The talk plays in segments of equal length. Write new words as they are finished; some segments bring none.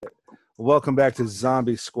Welcome back to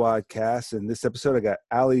Zombie Squad Cast. In this episode, I got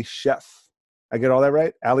Ali Sheff. I get all that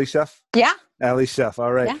right? Ali Sheff? Yeah. Ali Sheff.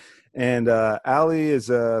 All right. Yeah. And Ali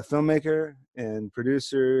is a filmmaker and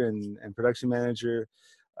producer and production manager.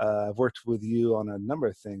 I've worked with you on a number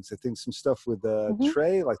of things. I think some stuff with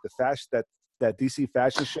Trey, like the fashion that DC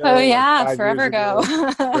fashion show. Oh yeah, like 5 forever years ago.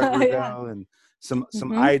 forever Yeah. ago, and some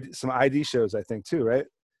ID shows, I think, too, right?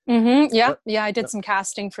 Yeah. Yep. Yeah. I did some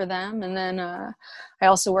casting for them, and then I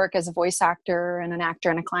also work as a voice actor and an actor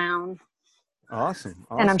and a clown. Awesome.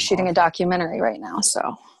 And I'm shooting a documentary right now. So.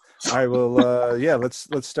 All right. Well, yeah. Let's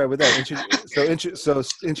start with that. So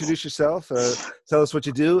introduce yourself. Tell us what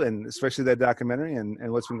you do, and especially that documentary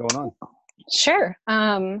and what's been going on. Sure.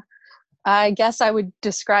 I guess I would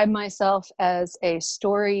describe myself as a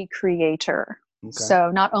story creator. Okay. So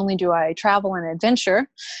not only do I travel and adventure,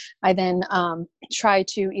 I then try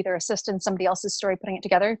to either assist in somebody else's story, putting it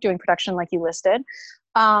together, doing production like you listed.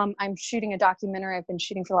 I'm shooting a documentary I've been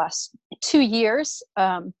shooting for the last 2 years.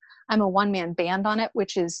 I'm a one-man band on it,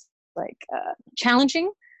 which is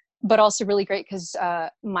challenging, but also really great because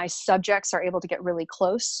my subjects are able to get really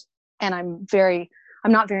close, and I'm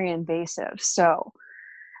not very invasive. So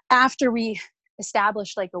after we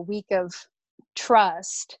established like a week of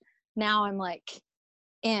trust, now I'm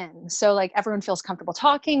in. So everyone feels comfortable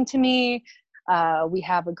talking to me. We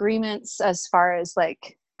have agreements as far as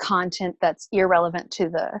content that's irrelevant to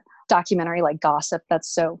the documentary, like gossip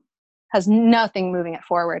has nothing moving it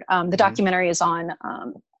forward. The documentary is on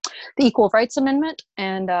the Equal Rights Amendment.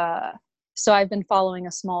 And so I've been following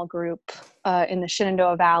a small group in the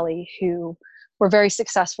Shenandoah Valley who were very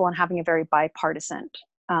successful in having a very bipartisan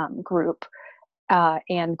group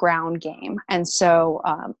and ground game. And so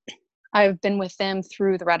I've been with them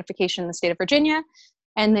through the ratification in the state of Virginia,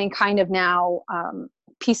 and then kind of now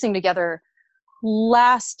piecing together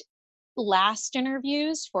last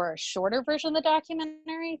interviews for a shorter version of the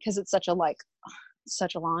documentary, because it's such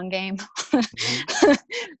a long game.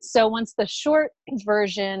 So once the short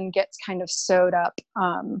version gets kind of sewed up,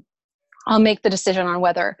 I'll make the decision on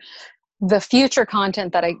whether the future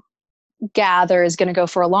content that I gather is going to go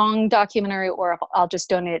for a long documentary, or if I'll just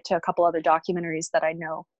donate it to a couple other documentaries that I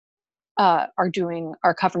know are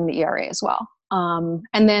covering the ERA as well.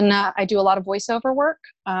 And then I do a lot of voiceover work,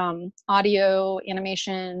 audio,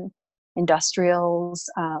 animation, industrials,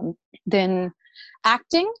 then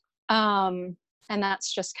acting. And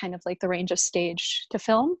that's just kind of the range of stage to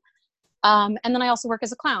film. And then I also work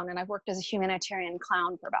as a clown, and I've worked as a humanitarian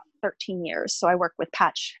clown for about 13 years. So I work with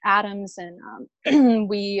Patch Adams, and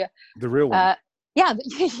the real one. Yeah, the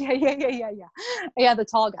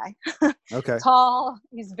tall guy. Okay. Tall.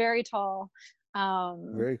 He's very tall.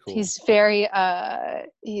 Very cool. He's very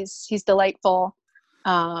he's delightful.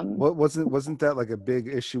 Wasn't that a big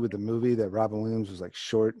issue with the movie, that Robin Williams was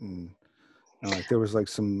short, and there was a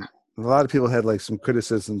lot of people had some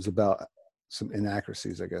criticisms about some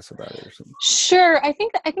inaccuracies, I guess, about it or something. Sure. I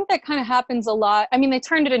think that kind of happens a lot. I mean, they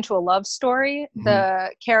turned it into a love story. Mm-hmm.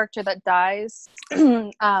 The character that dies,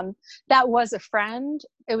 that was a friend.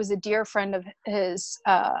 It was a dear friend of his,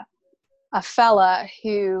 a fella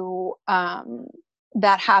who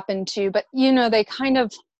that happened to. But, they kind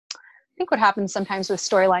of, I think what happens sometimes with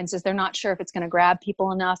storylines is they're not sure if it's going to grab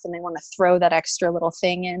people enough, and they want to throw that extra little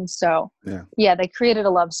thing in. So, yeah, they created a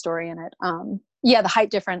love story in it. Yeah, the height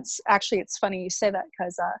difference. Actually, it's funny you say that,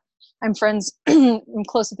 because I'm friends, I'm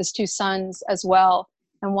close with his 2 sons as well.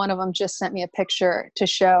 And one of them just sent me a picture to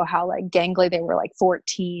show how gangly they were,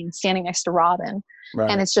 14, standing next to Robin. Right.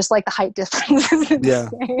 And it's just the height difference is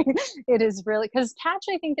insane. It is really, because Patch,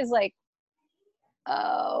 I think, is I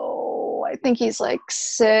think he's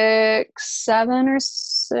 6'7" or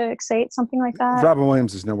 6'8", something like that. Robin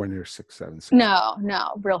Williams is nowhere near 6'7". No,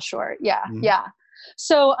 real short. Yeah, yeah.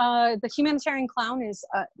 So the humanitarian clowning is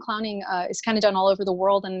kind of done all over the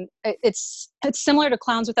world, and it's similar to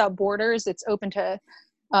Clowns Without Borders. It's open to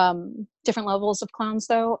different levels of clowns,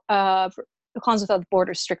 though. Clowns Without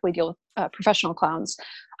Borders strictly deal with professional clowns.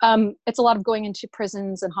 It's a lot of going into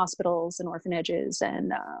prisons and hospitals and orphanages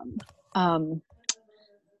and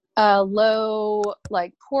low,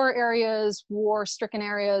 poor areas, war-stricken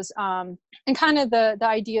areas, and kind of the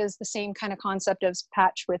idea is the same kind of concept as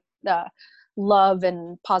Patch with love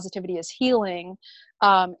and positivity as healing,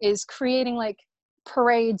 is creating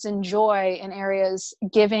parades and joy in areas,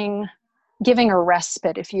 giving a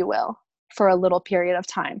respite, if you will, for a little period of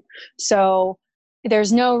time. So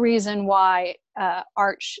there's no reason why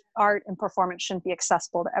art and performance shouldn't be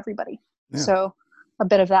accessible to everybody. Yeah. So a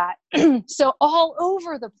bit of that. So all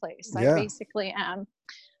over the place, I basically am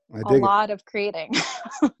a lot of creating.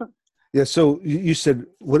 Yeah. So you said,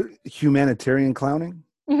 what, humanitarian clowning?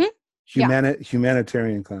 Mm-hmm. Yeah.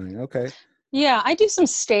 Humanitarian clowning. Okay. Yeah, I do some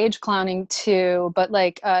stage clowning too, but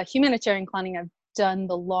like humanitarian clowning I've done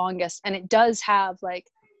the longest, and it does have like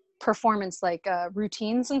performance like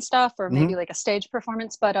routines and stuff, or Mm-hmm. maybe like a stage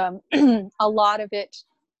performance, but a lot of it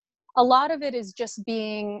is just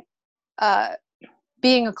uh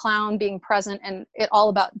being a clown, being present, and it all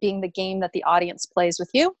about being the game that the audience plays with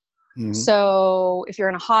you. Mm-hmm. So if you're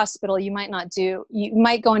in a hospital, you might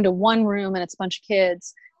go into one room and it's a bunch of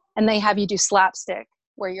kids and they have you do slapstick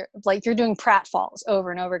where you're doing pratfalls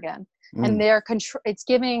over and over again. And it's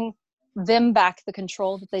giving them back the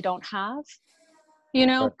control that they don't have,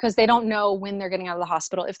 Right. because they don't know when they're getting out of the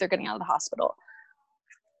hospital, if they're getting out of the hospital.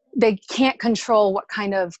 They can't control what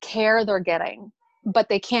kind of care they're getting, but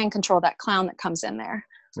they can control that clown that comes in there.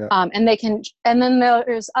 Yeah. And then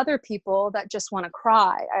there's other people that just want to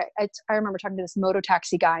cry. I remember talking to this moto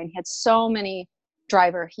taxi guy, and he had so many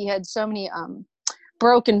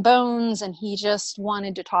broken bones, and he just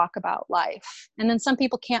wanted to talk about life. And then some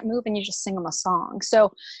people can't move, and you just sing them a song.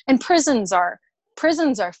 So, and prisons are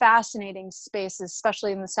fascinating spaces,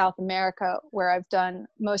 especially in the South America where I've done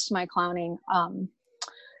most of my clowning.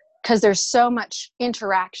 Because there's so much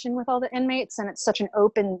interaction with all the inmates, and it's such an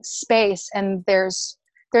open space, and there's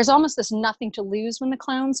almost this nothing to lose when the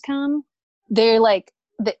clowns come. They're like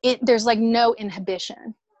there's like no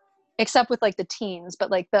inhibition, except with like the teens,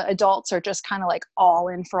 but like the adults are just kind of like all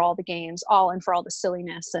in for all the games, all in for all the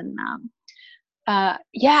silliness, and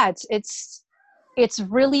yeah, it's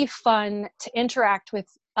really fun to interact with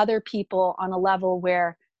other people on a level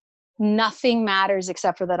where nothing matters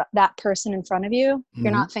except for that person in front of you. Mm-hmm.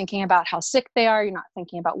 You're not thinking about how sick they are. You're not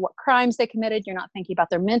thinking about what crimes they committed. You're not thinking about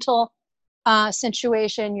their mental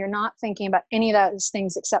situation. You're not thinking about any of those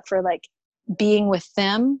things except for like being with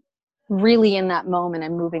them really in that moment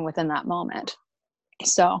and moving within that moment.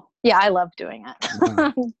 So yeah, I love doing it.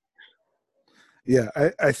 Wow. Yeah.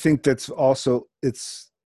 I think that's also, it's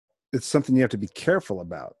something you have to be careful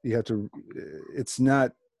about. It's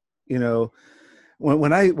not,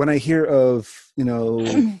 when I hear of,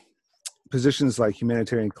 positions like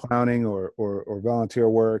humanitarian clowning or volunteer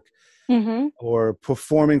work, mm-hmm. or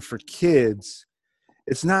performing for kids,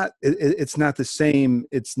 it's not the same.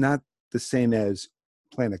 It's not the same as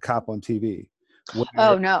playing a cop on TV.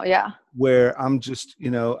 Oh no. Yeah. Where I'm just,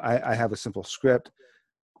 I have a simple script,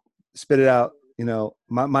 spit it out,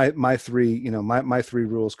 my three, my three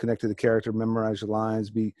rules: connect to the character, memorize your lines,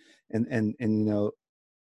 be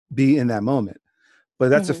be in that moment. But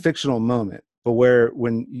that's mm-hmm. a fictional moment. But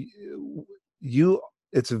when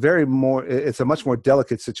it's a much more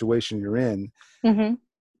delicate situation you're in, mm-hmm.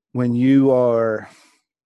 when you are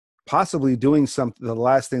possibly doing something, the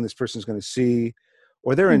last thing this person's going to see,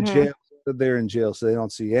 or they're in mm-hmm. jail. They're in jail, so they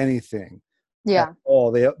don't see anything. Yeah. At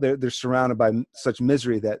all. They're surrounded by such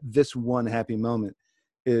misery that this one happy moment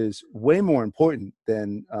is way more important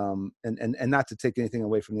than and not to take anything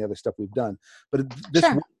away from the other stuff we've done, but this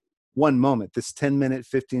Sure. one moment, this 10-minute,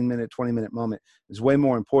 15-minute, 20-minute moment is way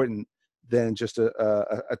more important than just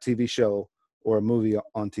a TV show or a movie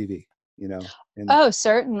on TV,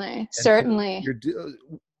 Certainly.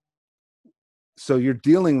 So you're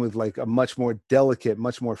dealing with like a much more delicate,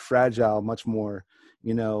 much more fragile, much more,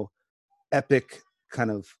 epic kind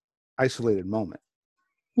of isolated moment.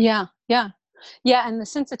 Yeah. And the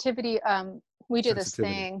sensitivity, we do this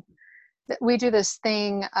thing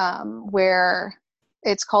where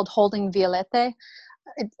it's called holding Violette. The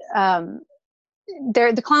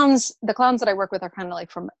clowns that I work with are kind of like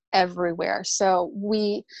from everywhere. So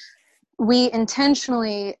we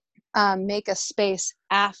intentionally make a space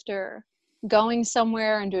after going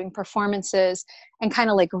somewhere and doing performances, and kind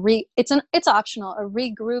of like it's optional, a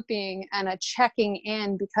regrouping and a checking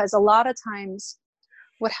in, because a lot of times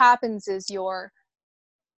what happens is you're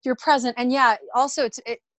present, and yeah, also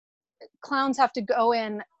clowns have to go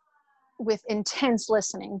in with intense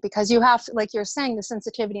listening, because you have to, like you're saying, the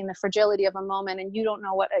sensitivity and the fragility of a moment, and you don't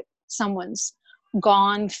know what someone's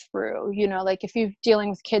gone through. Like if you're dealing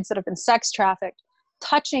with kids that have been sex trafficked,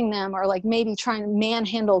 touching them or like maybe trying to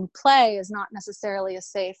manhandle play is not necessarily a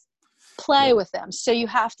safe play with them. So you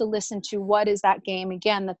have to listen to what is that game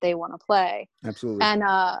again that they want to play. Absolutely.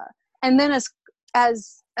 And then as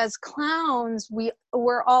clowns,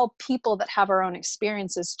 we're all people that have our own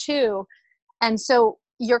experiences too. And so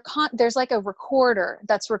there's like a recorder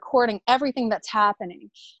that's recording everything that's happening,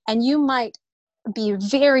 and you might be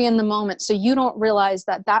very in the moment, so you don't realize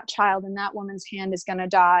that child in that woman's hand is going to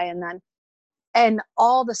die, and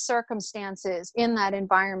all the circumstances in that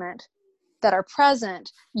environment that are present,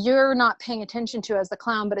 you're not paying attention to as the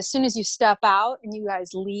clown. But as soon as you step out and you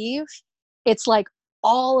guys leave, it's like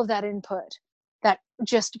all of that input that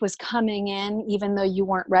just was coming in, even though you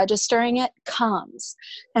weren't registering it, comes.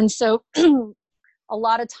 And so a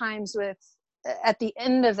lot of times at the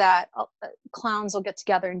end of that, clowns will get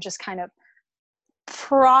together and just kind of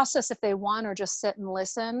process if they want, or just sit and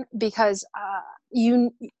listen, because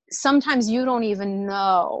sometimes you don't even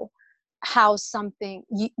know how something,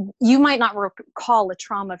 you might not recall a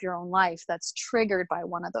trauma of your own life that's triggered by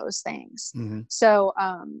one of those things. Mm-hmm.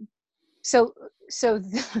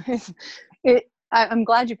 I'm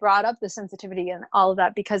glad you brought up the sensitivity and all of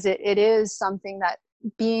that, because it is something that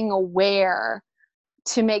being aware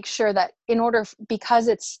to make sure that because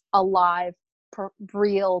it's a live,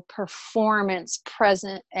 real performance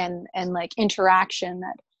present and like interaction,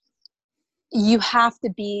 that you have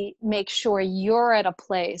to make sure you're at a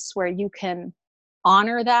place where you can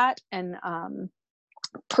honor that and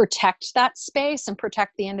protect that space and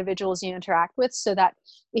protect the individuals you interact with, so that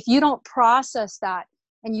if you don't process that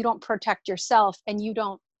and you don't protect yourself and you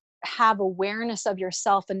don't have awareness of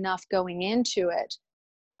yourself enough going into it,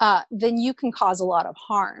 then you can cause a lot of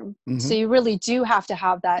harm. Mm-hmm. So you really do have to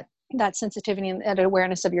have that sensitivity and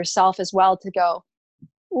awareness of yourself as well, to go,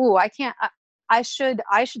 ooh, I should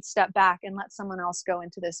step back and let someone else go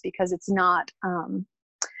into this, because it's not,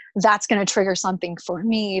 that's going to trigger something for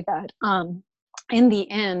me that, in the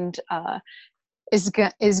end, is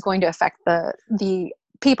going to affect the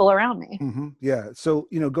people around me. Mm-hmm. Yeah. So,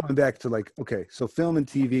 going back to like, okay, so film and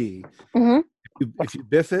TV, mm-hmm. if you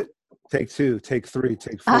biff it, take 2, take 3,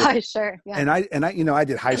 take 4. Sure. Yeah. And I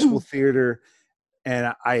did high school theater,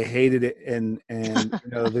 and I hated it. And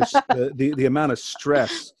there's the amount of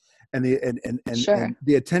stress and sure. and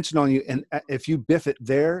the attention on you. And if you biff it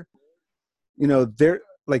there, they're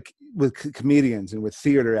like with comedians and with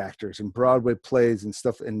theater actors and Broadway plays and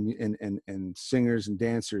stuff, and singers and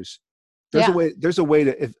dancers. There's a way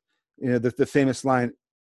to, if the famous line,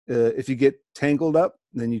 if you get tangled up,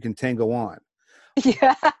 then you can tango on.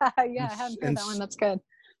 Yeah. I haven't heard that one. That's good.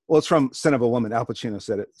 Well, it's from Son of a Woman. Al Pacino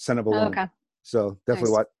said it. Son of a Woman. Okay. So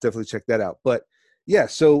definitely check that out. But yeah,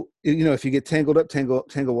 so if you get tangled up,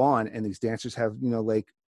 tango on, and these dancers have like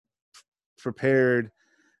prepared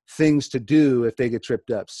things to do if they get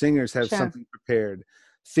tripped up. Singers have something prepared.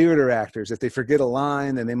 Theater actors, if they forget a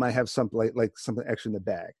line, then they might have something like something extra in the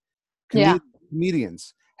bag.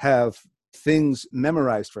 Comedians have things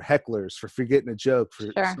memorized for hecklers, for forgetting a joke, for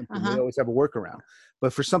something. Uh-huh. They always have a workaround.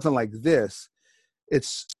 But for something like this,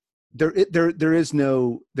 it's there is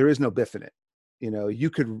no biff in it. You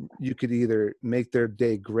could either make their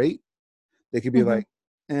day great. They could be mm-hmm. like,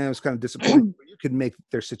 it was kind of disappointing. But you could make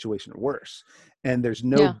their situation worse. And there is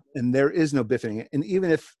no biffing. And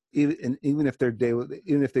even if their day,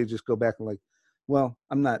 even if they just go back and like, well,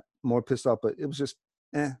 I'm not more pissed off, but it was just,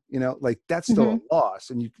 like that's still mm-hmm. a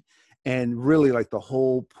loss. And really, like, the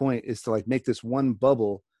whole point is to like make this one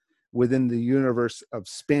bubble within the universe of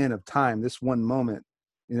span of time, this one moment,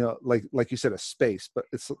 like you said, a space, but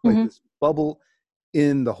it's like mm-hmm. this bubble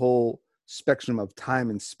in the whole spectrum of time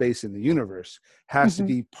and space in the universe has mm-hmm.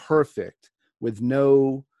 to be perfect with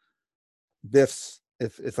no biffs,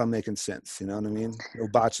 if I'm making sense, you know what I mean? No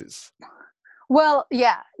botches. Well,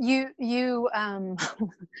 yeah,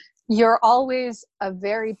 you're always a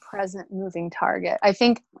very present moving target. I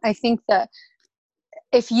think that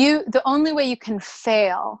the only way you can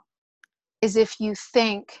fail is if you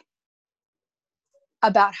think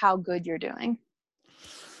about how good you're doing.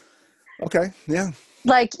 Okay. Yeah.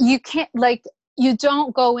 Like you can't, like you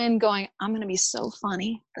don't go in going, I'm going to be so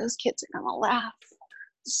funny. Those kids are going to laugh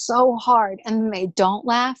so hard. And they don't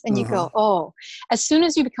laugh. And you go, oh, as soon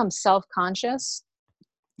as you become self-conscious,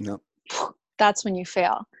 that's when you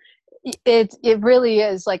fail. It really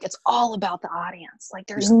is like, it's all about the audience. Like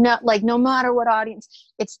there's no matter what audience,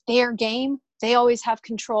 it's their game. They always have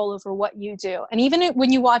control over what you do. And even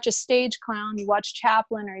when you watch a stage clown, you watch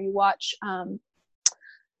Chaplin, or you watch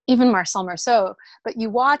even Marcel Marceau, but you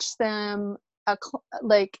watch them,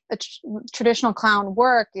 traditional clown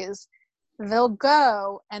work is they'll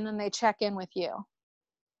go and then they check in with you.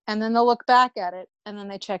 And then they'll look back at it and then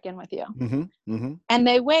they check in with you. Mm-hmm, mm-hmm. And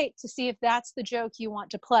they wait to see if that's the joke you want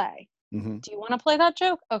to play. Mm-hmm. Do you want to play that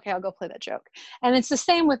joke? Okay, I'll go play that joke. And it's the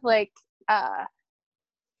same with like,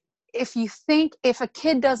 if a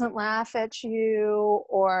kid doesn't laugh at you,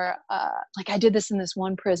 or like I did this in this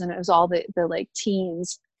one prison, it was all the like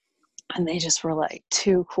teens, and they just were like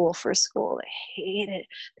too cool for school. They hate it.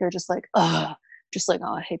 They're just like, oh,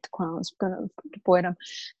 I hate the clowns. I'm going to avoid them.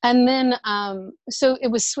 And then, so it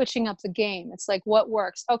was switching up the game. It's like, what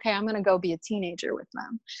works? Okay, I'm going to go be a teenager with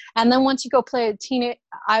them. And then once you go play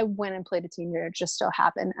I went and played a teenager. It just so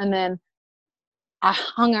happened. And then I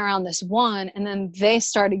hung around this one, and then they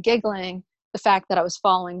started giggling. the fact that I was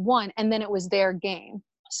following one, and then it was their game.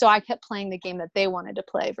 So I kept playing the game that they wanted to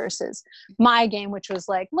play versus my game, which was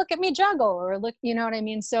like, look at me juggle, or look, you know what I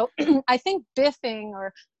mean? So I think biffing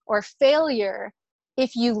or failure,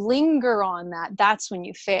 if you linger on that, that's when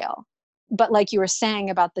you fail. But like you were saying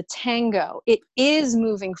about the tango, it is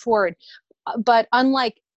moving forward. But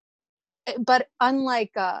unlike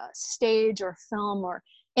stage or film or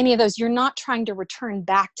any of those, you're not trying to return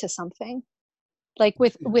back to something. Like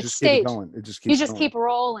with stage, it just keeps you just going. keep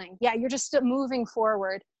rolling. Yeah, you're just moving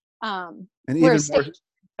forward. And even more,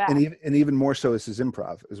 and even more so, this is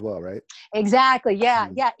improv as well, right? Exactly. Yeah,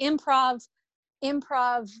 yeah. Improv.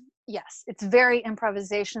 Yes, it's very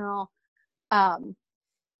improvisational.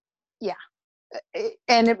 Yeah,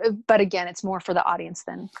 but again, it's more for the audience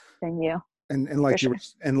than you. And like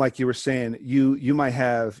you were saying, you might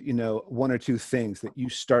have, you know, one or two things that you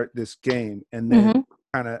start this game and then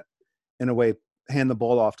kind of, in a way, hand the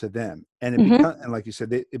ball off to them, and and like you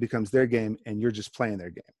said, it becomes their game, and you're just playing their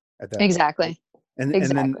game at that exactly. point.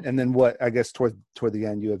 And then what? I guess toward the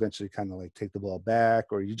end, you eventually kind of like take the ball back,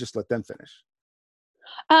 or you just let them finish.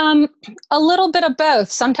 A little bit of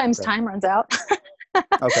both. Sometimes time runs out.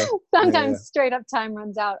 Okay. Sometimes straight up time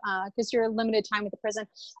runs out because you're limited time with the prison.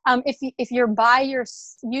 If you're by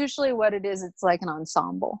usually what it is, it's like an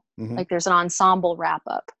ensemble. Like there's an ensemble wrap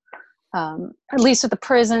up. At least with the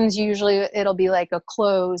prisons, usually it'll be like a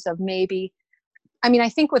close of maybe. I mean, I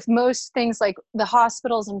think with most things like the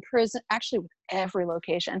hospitals and prison, actually with every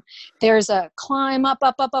location, there's a climb up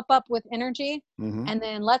with energy, and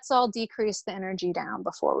then let's all decrease the energy down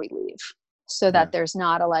before we leave, so that there's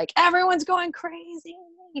not a like everyone's going crazy.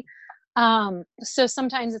 So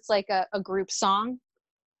sometimes it's like a group song,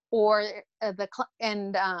 or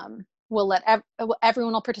we'll let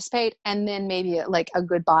everyone will participate, and then maybe like a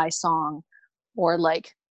goodbye song, or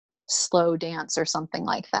like slow dance or something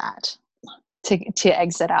like that. To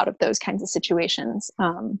exit out of those kinds of situations.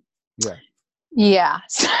 Yeah.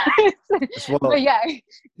 But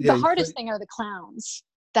the hardest thing are the clowns.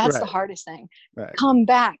 That's the hardest thing. Come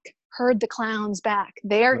back, herd the clowns back.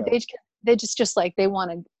 They just like they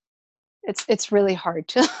want to. It's really hard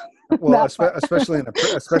to. Well, especially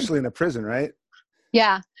in a prison, right?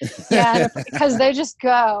 Yeah, because they just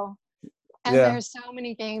go. And there's so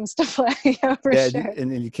many games to play. Sure.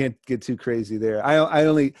 And you can't get too crazy there.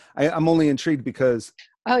 I'm only intrigued because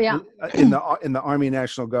in the Army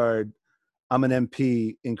National Guard, I'm an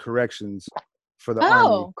MP in corrections for the Army.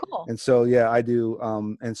 Oh, cool. And so I do.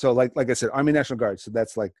 And so like I said, Army National Guard. So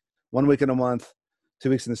that's like 1 week in a month, 2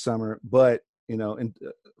 weeks in the summer. But you know,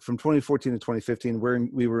 from 2014 to 2015,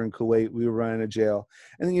 we were in Kuwait. We were running a jail,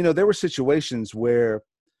 and you know there were situations where,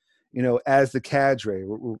 you know, as the cadre,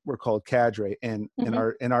 we're called cadre, and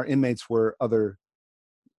our inmates were other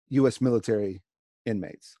U.S. military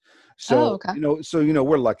inmates. So you know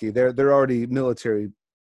we're lucky. They're already military.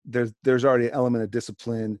 There's already an element of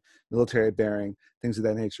discipline, military bearing, things of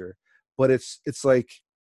that nature. But it's like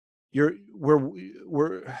you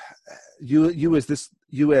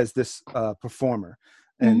as this performer,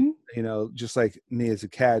 and you know, just like me as a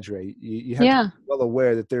cadre, you have to be well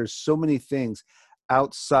aware that there's so many things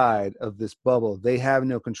outside of this bubble they have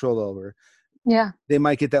no control over. They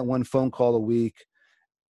might get that one phone call a week,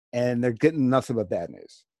 and they're getting nothing but bad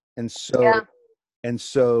news. And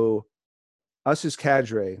so us as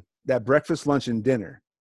cadre, that breakfast, lunch, and dinner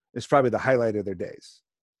is probably the highlight of their days.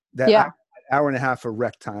 That hour and a half of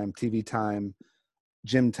rec time, TV time,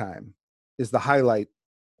 gym time is the highlight.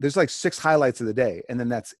 There's like 6 highlights of the day, and then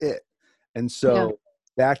that's it. And so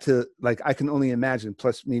back to, like, I can only imagine,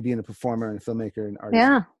 plus me being a performer and a filmmaker and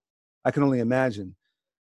artist, I can only imagine,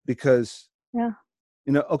 because you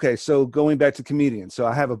know, okay, so going back to comedians. So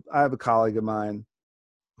I have a colleague of mine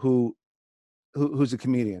who's a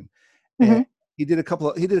comedian, and he did a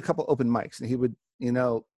couple open mics, and he would, you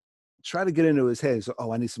know, try to get into his head. So,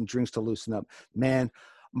 I need some drinks to loosen up. Man,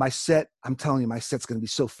 I'm telling you, my set's going to be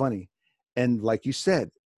so funny. And like you said,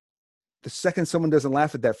 the second someone doesn't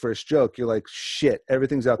laugh at that first joke, you're like, shit,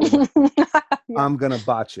 everything's out the window. I'm going to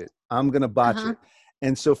botch it. it.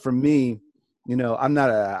 And so for me, you know, I'm not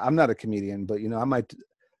a comedian, but, you know, I might,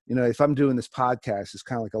 you know, if I'm doing this podcast, it's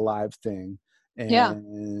kind of like a live thing.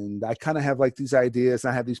 And I kind of have like these ideas,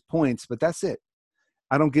 and I have these points, but that's it.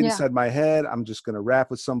 I don't get inside my head. I'm just going to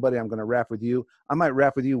rap with somebody. I'm going to rap with you. I might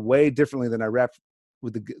rap with you way differently than I rapped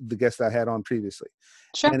with the guest I had on previously.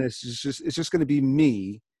 Sure. And it's just going to be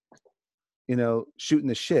me, you know, shooting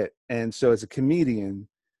the shit. And so as a comedian,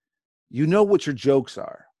 you know what your jokes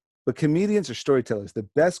are, but comedians are storytellers. The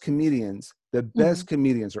best comedians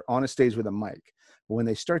are on a stage with a mic. But when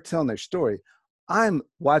they start telling their story, I'm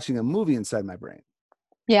watching a movie inside my brain.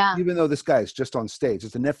 Yeah. Even though this guy is just on stage,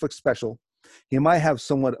 it's a Netflix special. He might have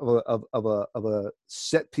somewhat of a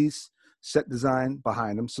set piece, set design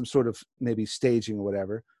behind him, some sort of maybe staging or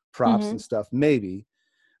whatever, props and stuff, maybe.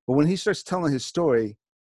 But when he starts telling his story,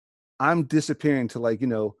 I'm disappearing to like,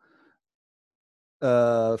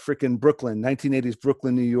 freaking Brooklyn, 1980s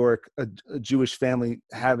Brooklyn, New York, a Jewish family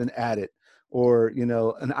having at it, or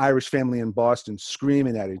an Irish family in Boston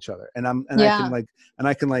screaming at each other, and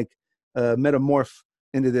I can metamorph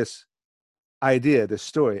into this idea, this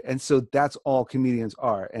story, and so that's all comedians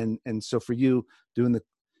are, and so for you doing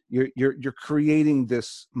you're creating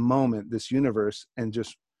this moment, this universe, and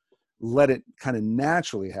just let it kind of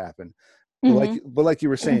naturally happen. But like you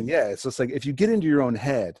were saying, yeah, it's just like if you get into your own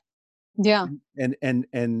head, yeah, and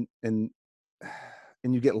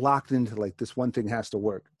you get locked into like this one thing has to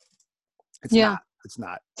work. It's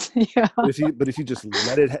not. Yeah. But if you just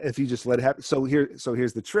let it happen. So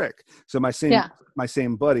here's the trick. So my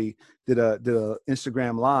same buddy did a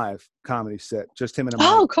Instagram live comedy set, just him and a mic.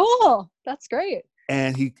 Oh, cool. That's great.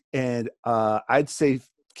 And I'd say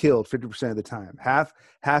killed 50% of the time. Half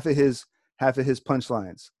of his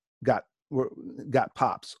punchlines got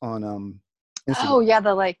pops on Instagram. Oh yeah,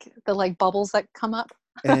 the like bubbles that come up.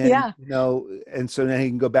 And yeah. And so then he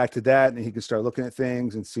can go back to that, and he can start looking at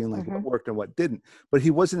things and seeing like what worked and what didn't. But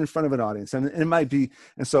he wasn't in front of an audience, and it might be.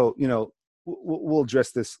 And so we'll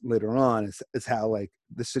address this later on. Is how like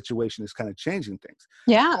the situation is kind of changing things.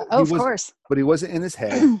 Yeah. Oh, of course. But he wasn't in his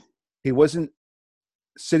head. He wasn't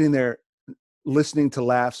sitting there listening to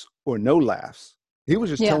laughs or no laughs. He was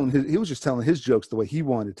just telling his jokes the way he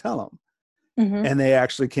wanted to tell them, and they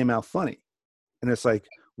actually came out funny. And it's like,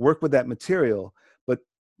 work with that material.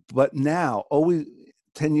 But now, always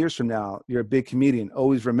 10 years from now, you're a big comedian.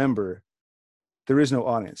 Always remember, there is no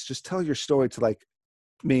audience. Just tell your story to like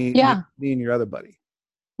me and your other buddy.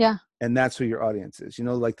 Yeah. And that's who your audience is.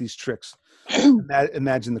 Like these tricks.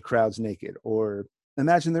 Imagine the crowd's naked, or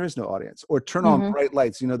imagine there is no audience, or turn on bright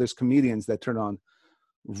lights. There's comedians that turn on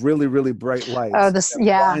really, really bright lights. Oh,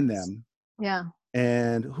 blind them. Yeah.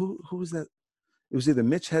 And who was that? It was either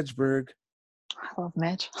Mitch Hedberg. I love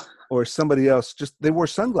Mitch. Or somebody else. Just they wore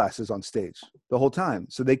sunglasses on stage the whole time,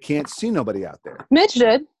 so they can't see nobody out there. Mitch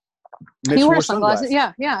did. He wore sunglasses.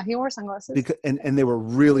 Yeah, he wore sunglasses. Because, and they were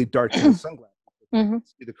really dark sunglasses.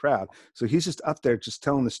 See the crowd. So he's just up there, just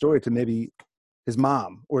telling the story to maybe his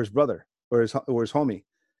mom or his brother or his homie.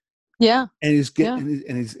 Yeah. And he's getting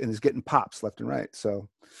he's getting pops left and right. So.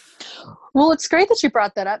 Well, it's great that you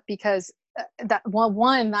brought that up, because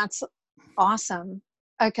that's awesome.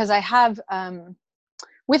 Because I have,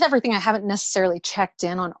 with everything, I haven't necessarily checked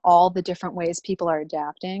in on all the different ways people are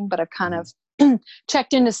adapting, but I've kind of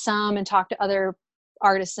checked into some and talked to other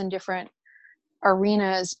artists in different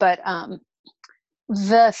arenas. But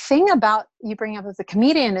the thing about you bring up with the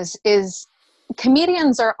comedian is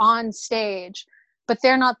comedians are on stage, but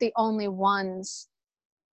they're not the only ones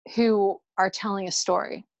who are telling a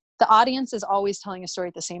story. The audience is always telling a story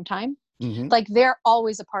at the same time. Like they're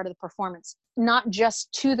always a part of the performance, not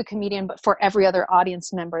just to the comedian, but for every other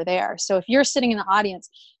audience member there. So if you're sitting in the audience,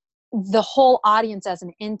 the whole audience as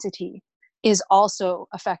an entity is also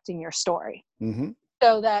affecting your story.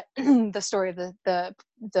 So that the story of the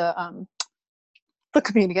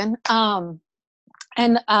comedian,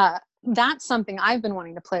 and that's something I've been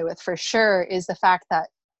wanting to play with for sure, is the fact that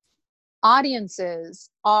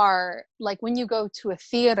audiences are like, when you go to a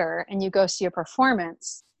theater and you go see a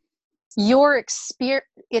performance, your experience,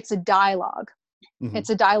 it's a dialogue. It's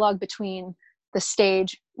a dialogue between the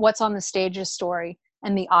stage, what's on the stage's story,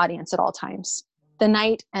 and the audience at all times. The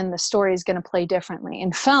night and the story is going to play differently.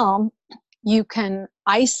 In film, you can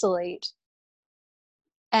isolate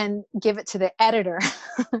and give it to the editor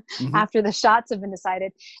after the shots have been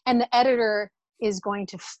decided, and the editor is going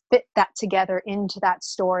to fit that together into that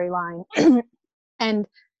storyline. And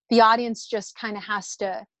the audience just kind of has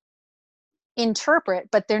to interpret,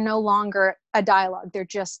 but they're no longer a dialogue. They're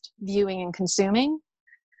just viewing and consuming.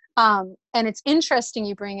 And it's interesting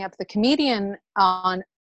you bring up the comedian on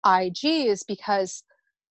IG, is because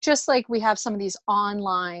just like we have some of these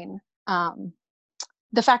online,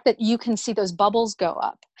 the fact that you can see those bubbles go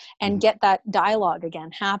up and get that dialogue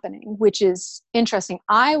again happening, which is interesting.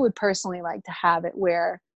 I would personally like to have it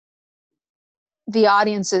where the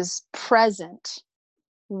audience is present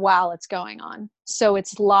while it's going on. So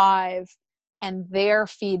it's live, and their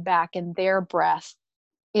feedback and their breath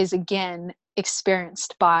is again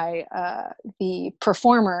experienced by the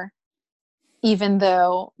performer, even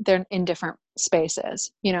though they're in different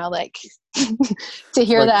spaces, like to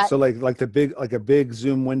hear that. So like a big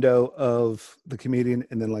zoom window of the comedian,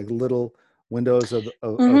 and then like little windows of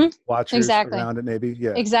watchers Exactly. around it, maybe.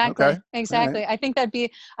 Yeah. Okay. Exactly. I think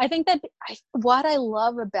what I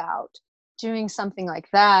love about doing something like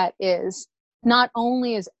that is not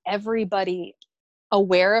only is everybody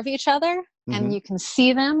aware of each other and you can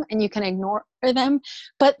see them and you can ignore them,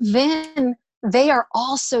 but then they are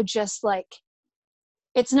also just like,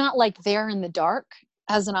 it's not like they're in the dark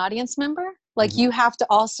as an audience member. Like you have to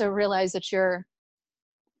also realize that you're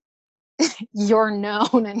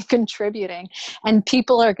known and contributing, and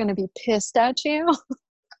people are going to be pissed at you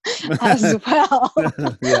as well.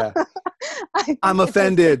 Yeah. I'm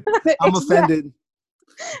offended. I'm offended.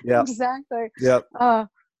 Yeah. Exactly. Yep.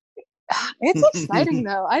 It's exciting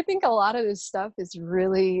though. I think a lot of this stuff is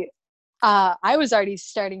really, I was already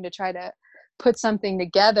starting to try to put something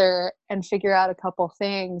together and figure out a couple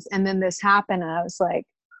things. And then this happened and I was like,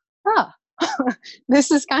 oh,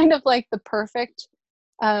 this is kind of like the perfect,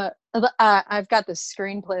 I've got this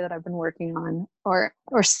screenplay that I've been working on, or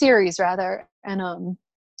series rather. And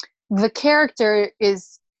the character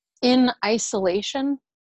is in isolation,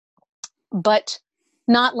 but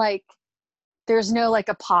not like, there's no like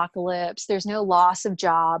apocalypse, there's no loss of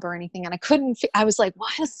job or anything. And I was like,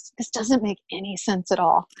 why this doesn't make any sense at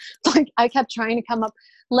all. Like I kept trying to come up,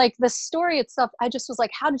 like the story itself, I just was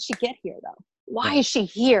like, how did she get here though? Why is she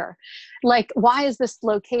here? Like, why is this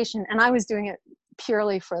location? And I was doing it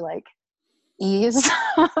purely for like ease,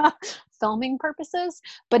 filming purposes.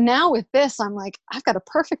 But now with this, I'm like, I've got a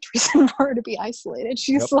perfect reason for her to be isolated.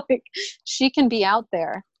 She's like, she can be out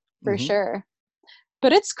there for sure.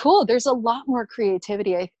 But it's cool. There's a lot more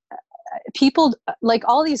creativity. People, like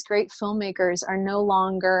all these great filmmakers, are no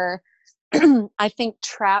longer, I think,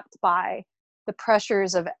 trapped by the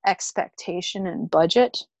pressures of expectation and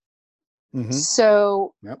budget.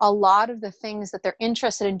 So a lot of the things that they're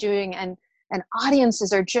interested in doing, and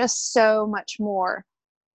audiences are just so much more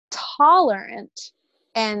tolerant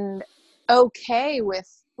and okay with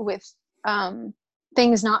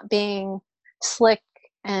things not being slick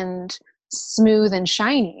and smooth and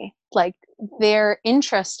shiny. Like they're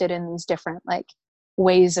interested in these different like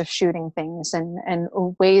ways of shooting things and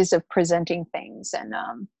ways of presenting things. And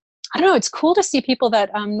I don't know, it's cool to see people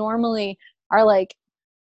that normally are like,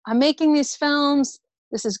 I'm making these films,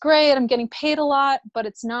 this is great, I'm getting paid a lot, but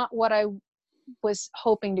it's not what I was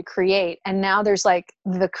hoping to create. And now there's like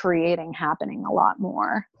the creating happening a lot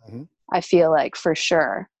more. I feel like, for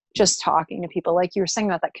sure. Just talking to people, like you were saying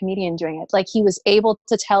about that comedian doing it, like he was able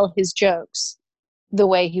to tell his jokes the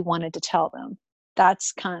way he wanted to tell them.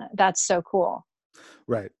 That's so cool.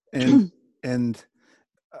 Right. And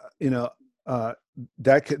you know,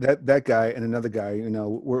 that guy and another guy, you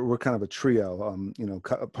know, we're kind of a trio, you know,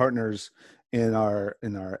 partners in our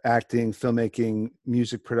acting, filmmaking,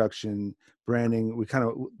 music production, branding. We kind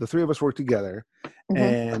of, the three of us work together.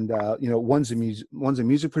 And you know, one's a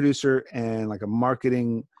music producer and like a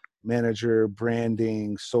marketing manager,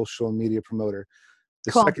 branding, social media promoter.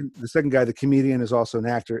 The second guy, the comedian, is also an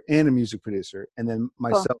actor and a music producer, and then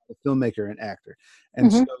myself, a filmmaker and actor.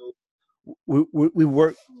 And so we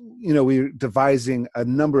work, you know, we're devising a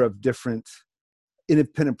number of different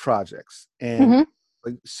independent projects. And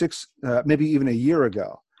like maybe even a year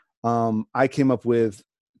ago, I came up with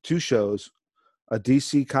 2 shows, a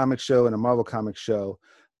DC comic show and a Marvel comic show,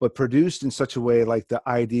 but produced in such a way like the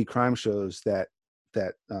ID crime shows that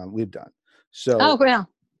we've done. So,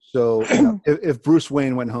 so you know, if Bruce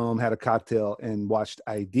Wayne went home, had a cocktail, and watched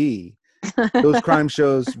ID, those crime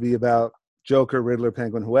shows would be about Joker, Riddler,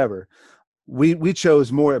 Penguin, whoever. We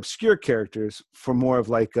chose more obscure characters for more of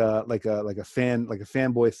like a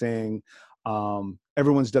fanboy thing.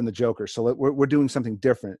 Everyone's done the Joker, so we're doing something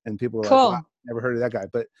different, and people are like, wow, never heard of that guy.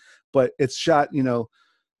 But it's shot, you know,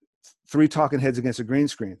 3 talking heads against a green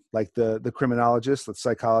screen, like the criminologist, the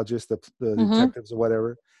psychologist, the detectives or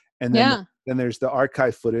whatever. And then there's the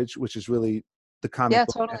archive footage, which is really the comic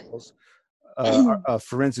book panels,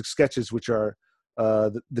 forensic sketches, which are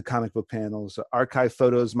the comic book panels. Archive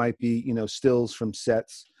photos might be, you know, stills from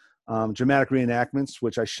sets, dramatic reenactments,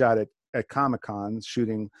 which I shot at Comic-Con,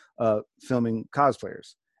 shooting, filming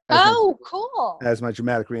cosplayers. Cool. As my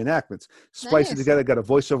dramatic reenactments. Splice it together, got a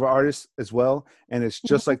voiceover artist as well. And it's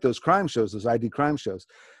just like those crime shows, those ID crime shows.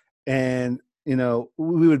 And, you know,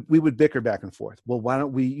 we would bicker back and forth. Well, why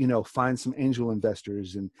don't we, you know, find some angel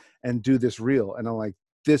investors and do this real? And I'm like,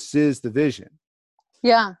 this is the vision.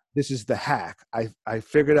 Yeah. This is the hack. I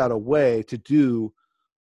figured out a way to do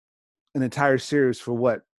an entire series for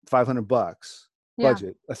what, $500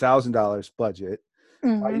 budget, $1,000 budget.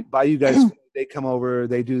 Buy you guys. They come over,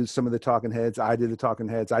 they do some of the talking heads. I did the talking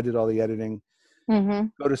heads. I did all the editing.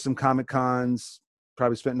 Go to some Comic Cons,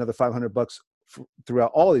 probably spent another $500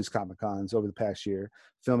 throughout all these Comic Cons over the past year,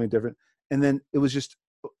 filming different. And then it was just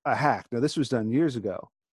a hack. Now this was done years ago,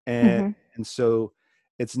 and so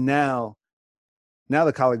it's now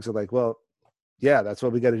the colleagues are like, well, yeah, that's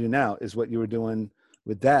what we got to do now, is what you were doing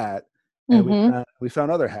with that. And we found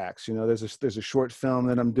other hacks. You know, there's a short film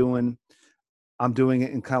that I'm doing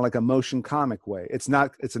it in kind of like a motion comic way. It's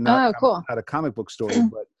not a comic book story,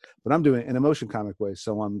 but I'm doing it in a motion comic way.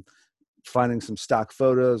 So I'm finding some stock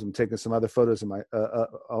photos. I'm taking some other photos on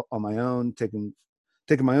my own, taking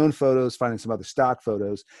my own photos, finding some other stock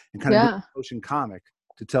photos, and kind of doing a motion comic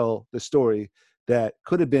to tell the story that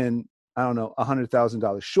could have been, I don't know,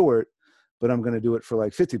 $100,000 short, but I'm going to do it for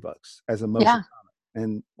like $50 as a motion comic.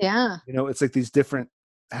 And you know, it's like these different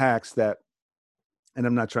hacks that, and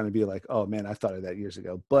I'm not trying to be like, oh man, I thought of that years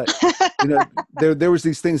ago, but you know, there was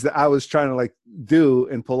these things that I was trying to like do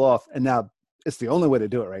and pull off, and now it's the only way to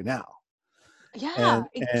do it right now. Yeah,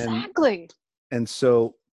 exactly. And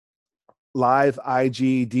so live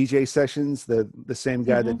IG DJ sessions, the same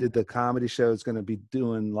guy that did the comedy show is going to be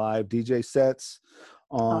doing live DJ sets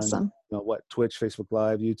on you know, Twitch, Facebook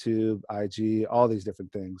Live, YouTube, IG, all these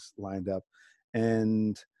different things lined up.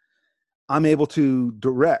 And I'm able to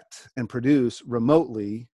direct and produce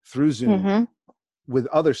remotely through Zoom with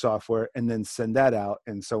other software, and then send that out,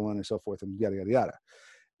 and so on and so forth, and yada, yada, yada.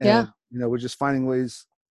 And, you know, we're just finding ways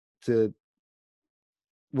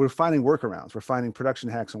we're finding workarounds. We're finding production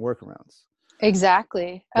hacks and workarounds.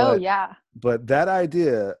 Exactly. But that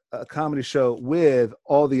idea, a comedy show with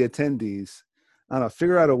all the attendees, I don't know,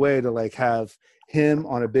 figure out a way to like have him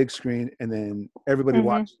on a big screen and then everybody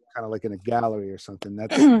watch kind of like in a gallery or something.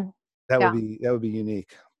 That would be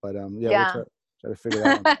unique. But we'll try to figure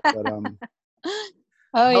that one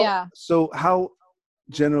out. But so how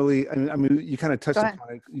generally, I mean, you kind of touched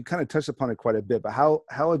upon it. You kind of touched upon it quite a bit. But how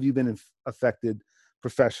have you been affected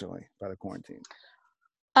professionally by the quarantine?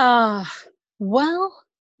 Well,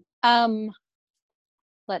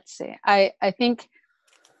 let's see. I think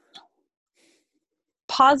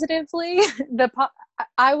positively,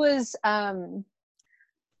 I was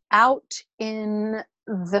out in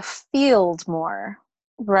the field more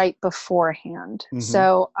right beforehand.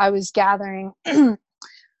 So I was gathering.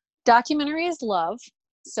 Documentary is love,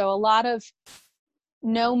 so a lot of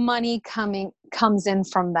no money comes in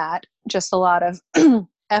from that, just a lot of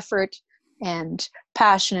effort and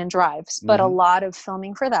passion and drives, but a lot of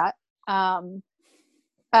filming for that, and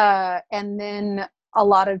then a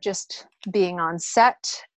lot of just being on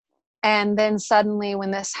set. And then suddenly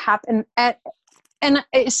when this happened,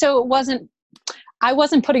 so I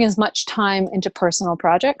wasn't putting as much time into personal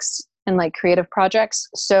projects and like creative projects,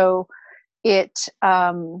 so it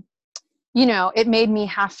you know, it made me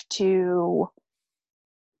have to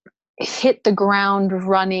hit the ground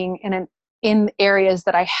running in areas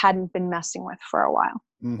that I hadn't been messing with for a while.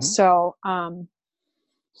 So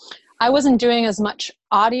I wasn't doing as much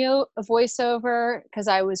audio voiceover because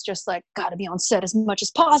I was just like, got to be on set as much as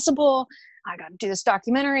possible. I got to do this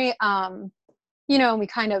documentary. You know,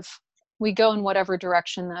 we go in whatever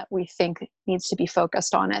direction that we think needs to be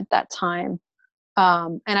focused on at that time.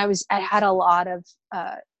 And I had a lot of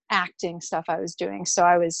acting stuff I was doing. So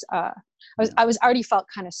I was already felt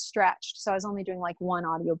kind of stretched. So I was only doing like one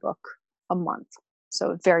audiobook a month.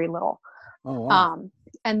 So very little. Oh, wow.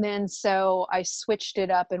 And then, so I switched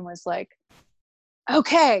it up and was like,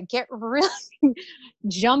 okay,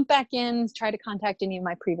 jump back in, try to contact any of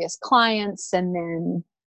my previous clients. And then,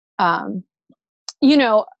 you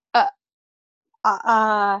know,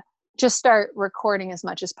 just start recording as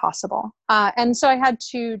much as possible. And so I had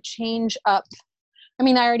to change up. I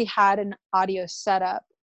mean, I already had an audio setup,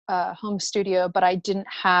 home studio, but I didn't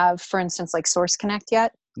have, for instance, like Source Connect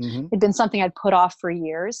yet. It'd been something I'd put off for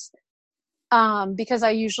years, because I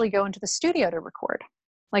usually go into the studio to record.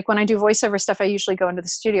 Like when I do voiceover stuff, I usually go into the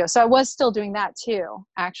studio. So I was still doing that too,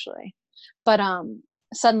 actually. But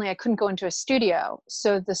suddenly I couldn't go into a studio.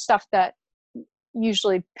 So the stuff that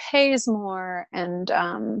usually pays more and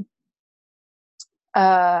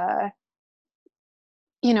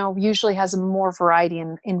you know, usually has more variety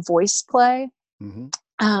in voice play,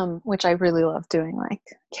 which I really love doing, like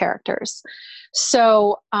characters.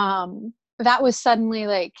 So that was suddenly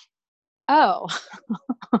like, oh,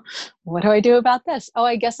 what do I do about this? Oh,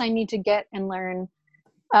 I guess I need to get and learn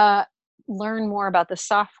more about the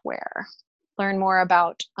software, learn more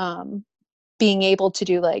about being able to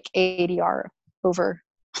do like ADR over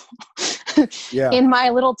in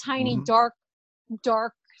my little tiny dark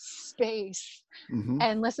space.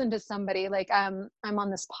 And listen to somebody. Like I'm on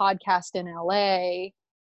this podcast in LA,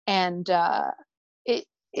 and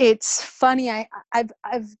it's funny.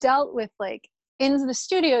 I've dealt with like in the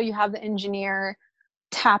studio, you have the engineer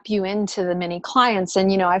tap you into the many clients.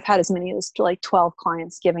 And, I've had as many as like 12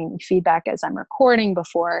 clients giving me feedback as I'm recording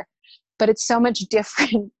before, but it's so much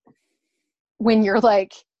different when you're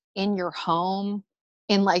like in your home,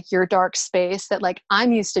 in like your dark space, that like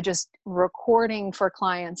I'm used to just recording for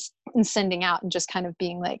clients and sending out and just kind of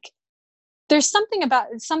being like, there's something about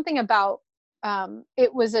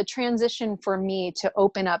it was a transition for me to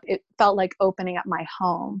open up. It felt like opening up my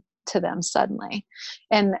home to them suddenly.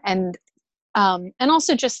 And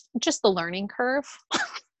also just the learning curve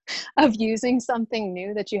of using something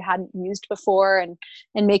new that you hadn't used before, and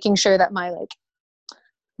making sure that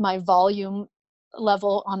my volume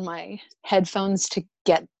level on my headphones to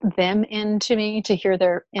get them into me to hear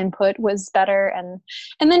their input was better.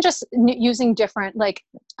 And then just using different, like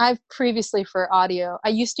I've previously for audio, I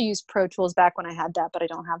used to use Pro Tools back when I had that, but I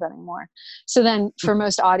don't have that anymore. So then for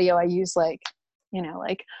most audio, I use like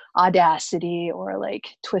Audacity or like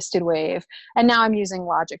Twisted Wave. And now I'm using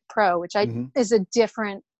Logic Pro, which is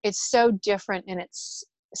it's so different in its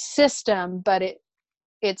system, but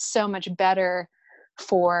it's so much better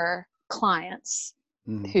for clients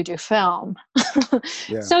who do film.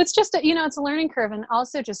 Yeah. So it's just it's a learning curve. And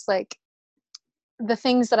also just like the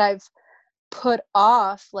things that I've put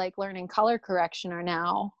off, like learning color correction, are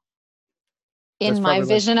now in my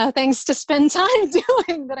vision of things to spend time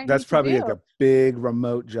doing that I that's need probably to do. like a big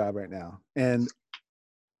remote job right now. And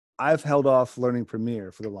I've held off learning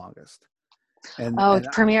Premiere for the longest. And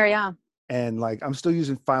Premiere, yeah. And like I'm still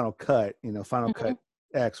using Final Cut, Final Cut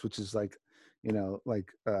X, which is like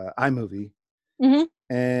iMovie.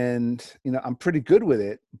 And I'm pretty good with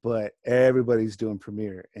it, but everybody's doing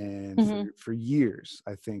Premiere. And for years,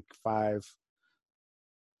 I think 2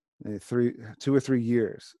 or 3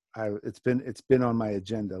 years, it's been on my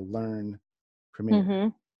agenda, learn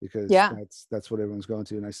Premiere, because that's what everyone's going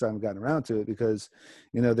to. And I still haven't gotten around to it because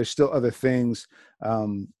there's still other things.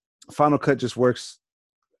 Final Cut just works.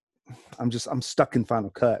 I'm stuck in Final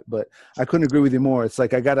Cut, but I couldn't agree with you more. It's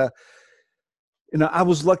like I gotta, I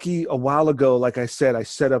was lucky a while ago. Like I said, I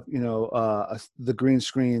set up, the green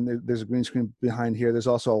screen. There's a green screen behind here. There's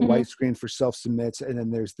also a white screen for self-submits. And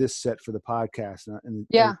then there's this set for the podcast. And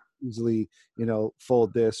I easily,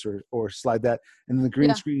 fold this or slide that. And then the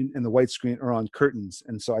green screen and the white screen are on curtains.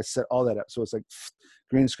 And so I set all that up. So it's like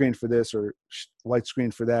green screen for this or white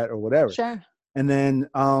screen for that or whatever. Sure. And then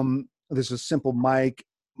there's a simple mic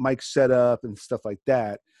setup and stuff like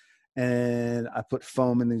that. And I put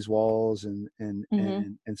foam in these walls and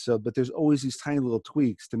so, but there's always these tiny little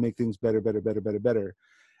tweaks to make things better.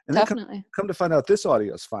 And definitely then come to find out this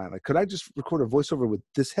audio is fine. Like, could I just record a voiceover with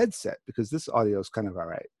this headset? Because this audio is kind of all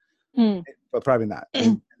right, but probably not.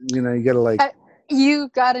 And, you gotta like, you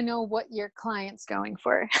gotta know what your client's going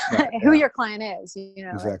for, who your client is,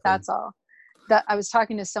 exactly. Like, that's all. That I was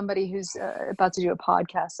talking to somebody who's about to do a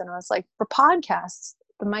podcast, and I was like, for podcasts,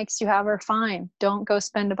 the mics you have are fine. Don't go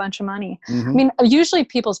spend a bunch of money. I mean, usually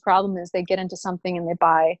people's problem is they get into something and they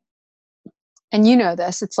buy, and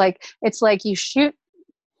this, it's like you shoot,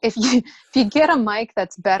 if you get a mic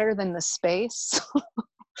that's better than the space,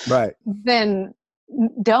 right, then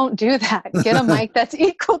don't do that. Get a mic that's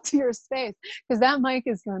equal to your space, because that mic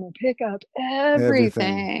is going to pick up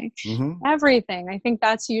everything. Everything. I think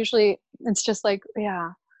that's usually, it's just like,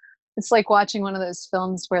 it's like watching one of those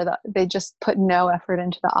films where they just put no effort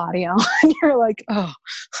into the audio and you're like, oh,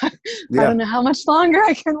 I don't know how much longer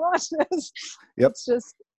I can watch this. Yep. It's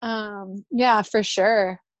just, for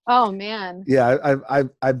sure. Oh man. Yeah.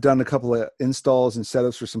 I've done a couple of installs and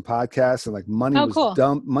setups for some podcasts, and like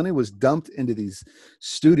money was dumped into these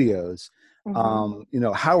studios,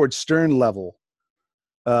 Howard Stern level,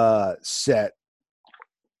 set,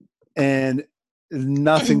 and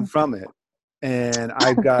nothing from it. And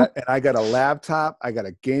I got a laptop, I got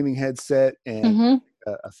a gaming headset, and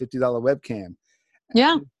a $50 webcam.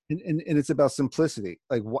 Yeah. And it's about simplicity.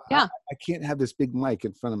 Like, I can't have this big mic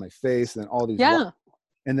in front of my face and all these,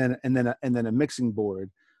 and then a mixing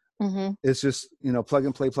board. It's just, plug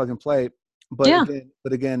and play. But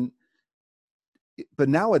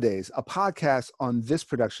nowadays, a podcast on this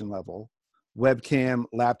production level, webcam,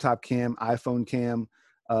 laptop cam, iPhone cam,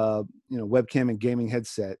 webcam and gaming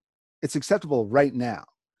headset, it's acceptable right now.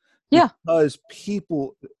 Because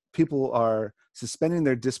people are suspending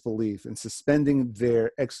their disbelief and suspending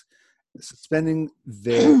their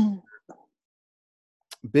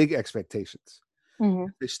big expectations.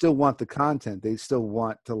 They still want the content. They still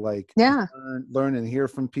want to learn and hear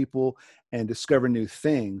from people and discover new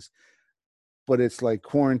things. But it's like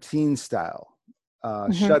quarantine style,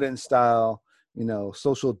 shut-in style,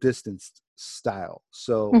 social distance style.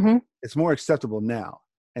 So it's more acceptable now.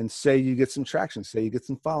 and say you get some traction, say you get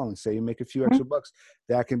some following, say you make a few extra bucks,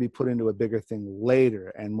 that can be put into a bigger thing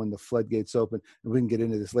later. And when the floodgates open, and we can get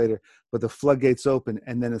into this later, but the floodgates open,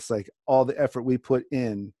 and then it's like all the effort we put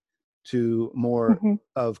in to more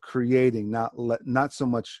of creating, not so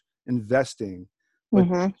much investing,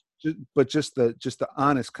 but just the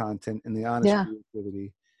honest content and the honest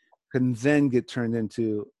creativity can then get turned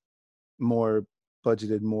into more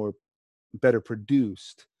budgeted, more better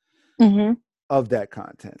produced of that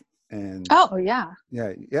content. And yeah,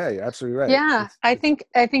 you're absolutely right. Yeah, I think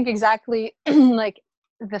exactly like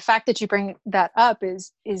the fact that you bring that up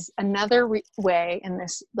is another way in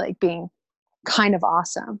this, like, being kind of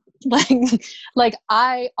awesome. like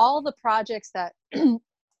all the projects that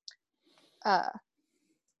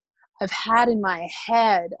I've had in my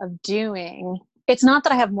head of doing, it's not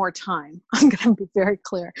that I have more time. I'm going to be very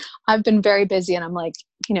clear. I've been very busy, and I'm like,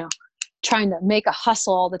 trying to make a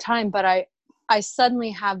hustle all the time, but I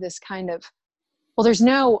suddenly have this kind of, well, there's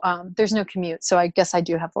no commute. So I guess I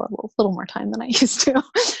do have a little more time than I used to.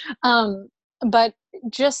 But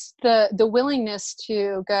just the willingness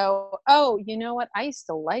to go, oh, you know what? I used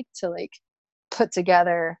to like to, like, put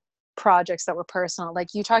together projects that were personal. Like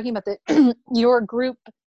you talking about your group,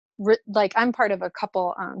 like I'm part of a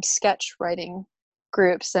couple sketch writing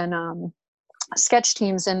groups and sketch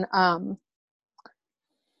teams, and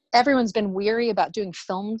everyone's been weary about doing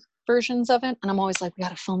film versions of it, and I'm always like, we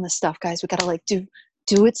got to film this stuff, guys. We got to, like, do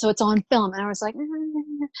it so it's on film. And I was like,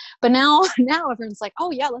 but now everyone's like,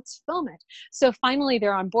 oh yeah, let's film it. So finally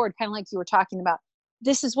they're on board, kind of like you were talking about.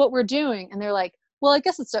 This is what we're doing, and they're like, well, I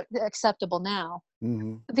guess it's acceptable now.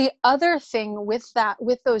 The other thing with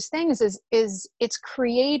those things is it's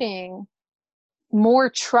creating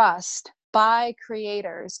more trust by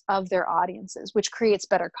creators of their audiences, which creates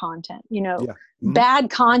better content.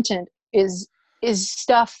 Bad content is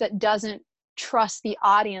stuff that doesn't trust the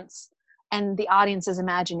audience and the audience's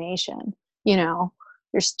imagination.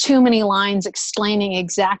 There's too many lines explaining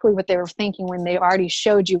exactly what they were thinking when they already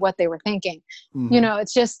showed you what they were thinking.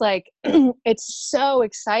 It's just like, it's so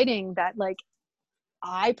exciting that, like,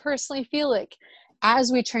 I personally feel like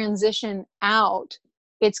as we transition out,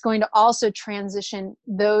 it's going to also transition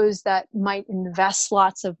those that might invest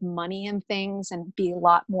lots of money in things and be a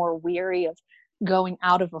lot more weary of going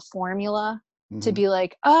out of a formula to be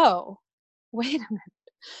like, oh, wait a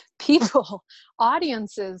minute.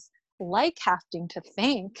 Audiences like having to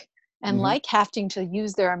think and like having to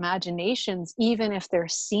use their imaginations, even if they're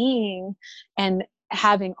seeing and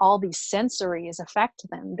having all these sensories affect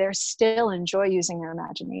them, they're still enjoy using their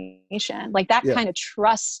imagination. Like that kind of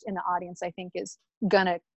trust in the audience, I think, is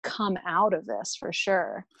gonna come out of this for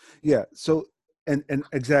sure. Yeah. So and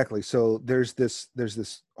exactly. So there's this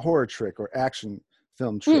horror trick or action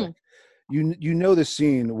film trick. The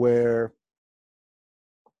scene where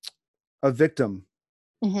a victim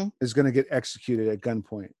is going to get executed at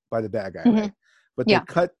gunpoint by the bad guy, right? But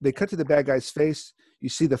they cut to the bad guy's face. You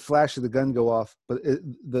see the flash of the gun go off, but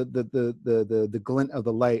the glint of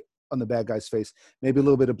the light on the bad guy's face, maybe a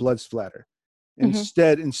little bit of blood splatter.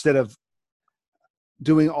 Instead of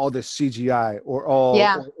doing all this CGI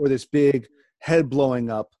or this big head blowing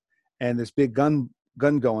up and this big gun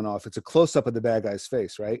going off, it's a close up of the bad guy's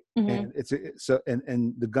face, right? And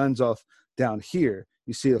and the gun's off down here.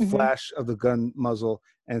 You see a flash of the gun muzzle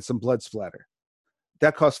and some blood splatter.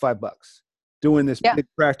 That costs $5. Doing this big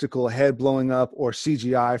practical head blowing up or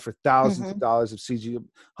CGI for thousands of dollars of CGI,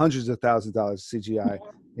 hundreds of thousands of dollars of CGI,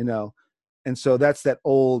 And so that's that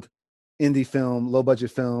old indie film, low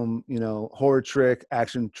budget film, horror trick,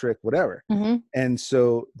 action trick, whatever. And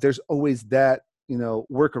so there's always that,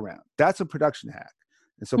 workaround. That's a production hack.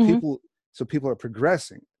 And so people are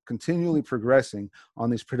continually progressing on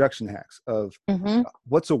these production hacks of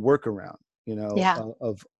what's a workaround,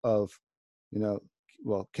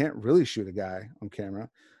 well, can't really shoot a guy on camera.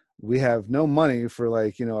 We have no money for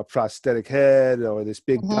a prosthetic head or this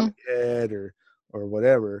big dummy head or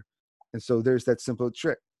whatever. And so there's that simple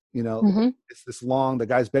trick, it's this long, the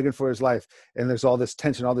guy's begging for his life and there's all this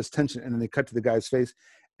tension. And then they cut to the guy's face.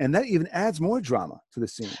 And that even adds more drama to the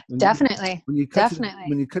scene. Definitely. When you cut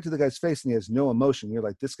to the guy's face and he has no emotion, you're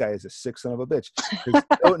like, this guy is a sick son of a bitch.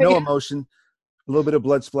 No emotion, a little bit of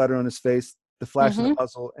blood splatter on his face, the flash of the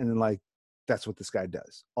muzzle, and then that's what this guy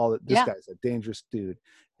does. This guy's a dangerous dude.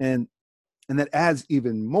 And that adds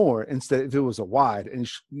even more. Instead, if it was a wide and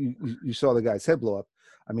you saw the guy's head blow up,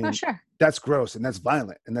 I mean, that's gross and that's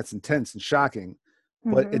violent and that's intense and shocking,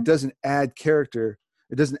 but it doesn't add character.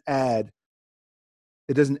 It doesn't add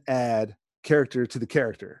character to the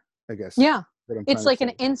character, I guess. Yeah. It's like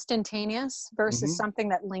an instantaneous versus something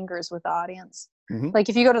that lingers with the audience. Like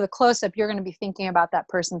if you go to the close-up, you're going to be thinking about that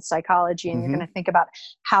person's psychology, and you're going to think about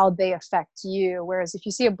how they affect you. Whereas if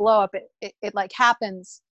you see a blow-up, it like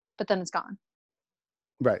happens, but then it's gone.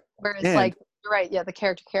 Right. Whereas like, you're right. Yeah. The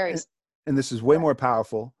character carries. And this is way more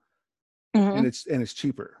powerful, and it's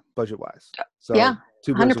cheaper budget-wise. So yeah,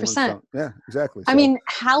 2 birds with 1 stone. Yeah, exactly. So, I mean,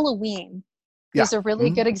 Halloween is a really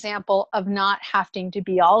good example of not having to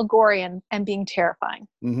be all gory and being terrifying.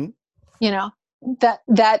 You know, that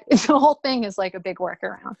the whole thing is like a big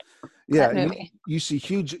workaround. Yeah, you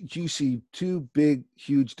see 2 big,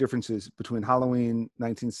 huge differences between Halloween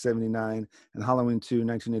 1979 and Halloween 2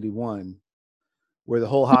 1981, where the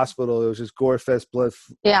whole hospital, it was just gore fest, blood,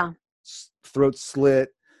 throat slit,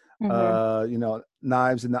 you know,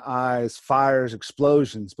 knives in the eyes, fires,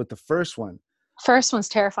 explosions. But the first one's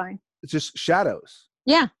terrifying. It's just shadows.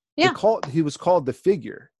 Yeah. He was called the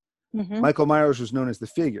Figure. Michael Myers was known as the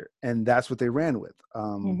Figure, and that's what they ran with.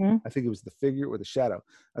 I think it was the Figure or the Shadow.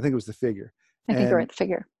 I think it was the Figure. I think you're right, the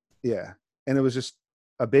Figure. Yeah, and it was just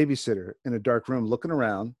a babysitter in a dark room looking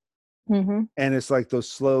around, and it's like those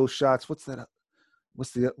slow shots. What's that?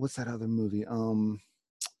 What's that other movie?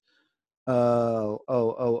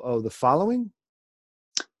 The Following.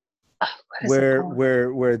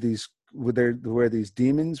 Where these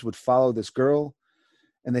demons would follow this girl,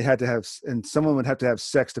 and they had to have, and someone would have to have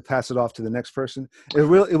sex to pass it off to the next person. It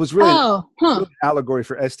was really an allegory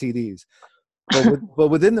for STDs. But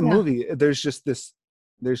within the movie, there's just this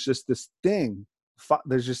thing.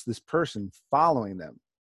 There's just this person following them.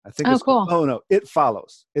 I think it's cool. Oh no, It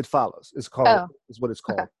Follows. It Follows. Is what it's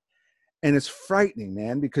called. Okay. And it's frightening,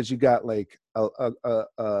 man, because you got like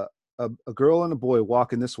a girl and a boy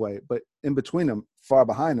walking this way, but in between them, far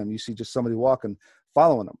behind them, you see just somebody walking,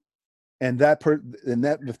 following them. And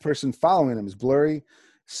the person following them is blurry,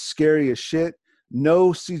 scary as shit, no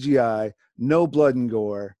CGI, no blood and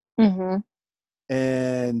gore,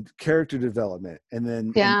 and character development, and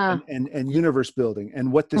then and universe building,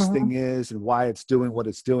 and what this thing is and why it's doing what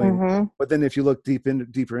it's doing. But then if you look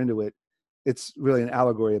deeper into it, it's really an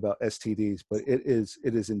allegory about STDs, but it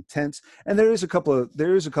is intense. And there is a couple of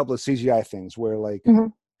CGI things where like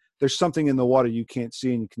there's something in the water you can't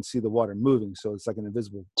see, and you can see the water moving, so it's like an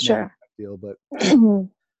invisible deal. But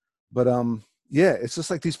yeah, it's just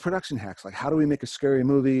like these production hacks. Like, how do we make a scary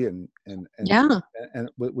movie and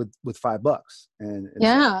with $5? And you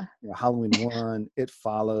know, Halloween 1, It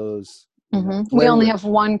Follows. You know, we only have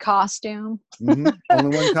one costume. Only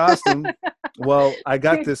one costume. Well, I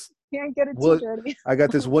got this. Can't get it too dirty. I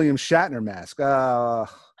got this William Shatner mask.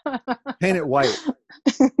 Paint it white.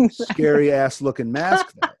 Scary ass looking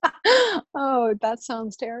mask though. Oh, that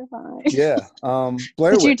sounds terrifying. Yeah.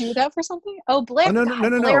 Blair Did Witch. you do that for something? Oh, Blair. Oh, no.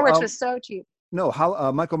 Blair Witch was so cheap. No,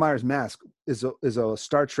 Michael Myers' mask is a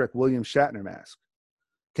Star Trek William Shatner mask,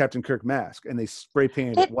 Captain Kirk mask, and they spray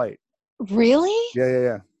painted it white. Really?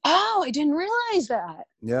 Yeah. Oh, I didn't realize that.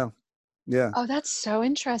 Yeah. Oh, that's so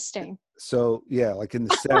interesting. So yeah, like in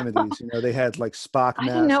the 70s, you know, they had like Spock masks. I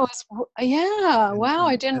didn't know it was, wow,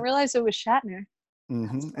 I didn't realize it was Shatner.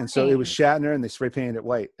 And so it was Shatner, and they spray painted it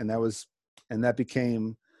white, and that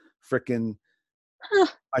became frickin'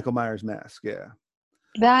 Michael Myers mask. Yeah.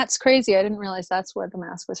 That's crazy. I didn't realize that's where the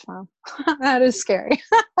mask was from. That is scary.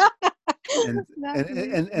 and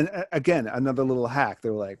again, another little hack.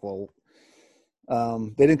 They were like, well,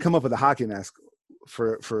 they didn't come up with a hockey mask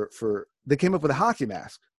they came up with a hockey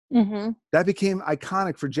mask. That became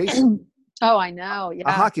iconic for Jason. Oh, I know. Yeah.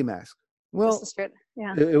 A hockey mask. Well,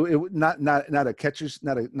 yeah. It not a catcher's,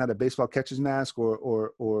 not a baseball catcher's mask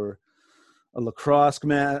or a lacrosse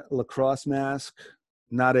mask,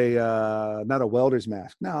 not a welder's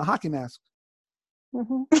mask. No, a hockey mask.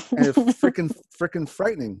 And it's freaking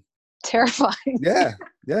frightening. Terrifying. Yeah.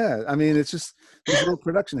 I mean, it's just these little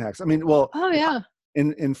production hacks. I mean, well. Oh yeah.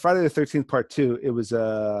 In Friday the 13th Part 2, it was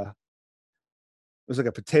like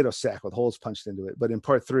a potato sack with holes punched into it. But in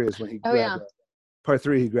Part 3 is when he Part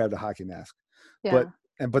 3 he grabbed a hockey mask. Yeah.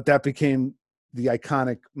 But that became the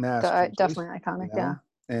iconic mask. Definitely iconic. You know?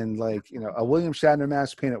 Yeah. And like, you know, a William Shatner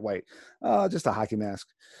mask painted white. Just a hockey mask.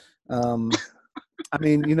 I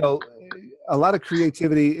mean, you know, a lot of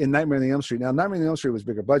creativity in Nightmare on Elm Street. Now, Nightmare on Elm Street was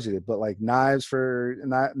bigger budgeted, but like knives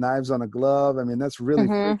on a glove. I mean, that's really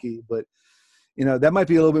freaky. But you know, that might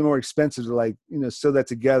be a little bit more expensive to like, you know, sew that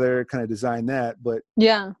together, kind of design that. But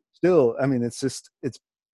yeah, still, I mean, it's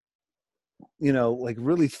you know, like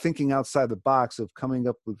really thinking outside the box of coming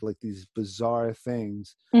up with like these bizarre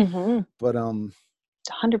things. But 100%.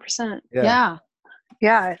 Yeah.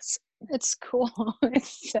 It's cool.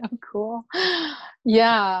 It's so cool.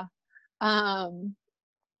 Yeah.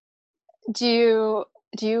 Do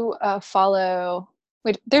you follow?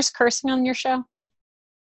 Wait, there's cursing on your show?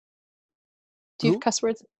 Do you have Who? cuss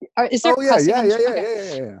words? Or is there Oh yeah, cussing yeah, on? yeah, yeah, Okay.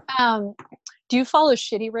 yeah, yeah, yeah. Do you follow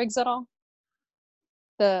Shitty Rigs at all?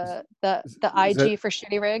 The Is that IG for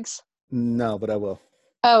Shitty Rigs? no? But I will.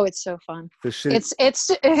 Oh, it's so fun. The shitty.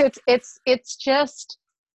 It's just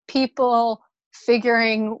people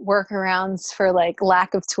figuring workarounds for like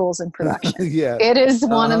lack of tools in production. Yeah. It is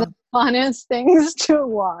one of Uh-huh. the funnest things to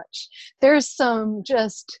watch. There's some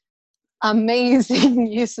just amazing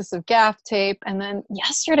uses of gaff tape. And then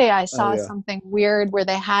yesterday I Oh saw yeah. something weird where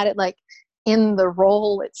they had it like in the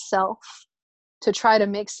roll itself to try to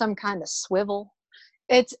make some kind of swivel.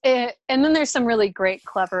 And then there's some really great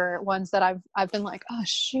clever ones that I've been like, oh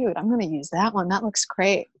shoot, I'm gonna use that one, that looks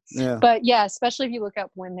great. Yeah. But yeah, especially if you look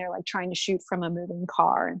up when they're like trying to shoot from a moving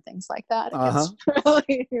car and things like that, it Uh-huh.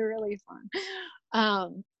 gets really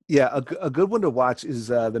fun. Yeah, a good one to watch is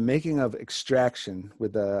the making of Extraction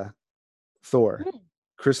with Thor.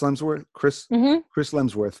 Chris Lemsworth. Chris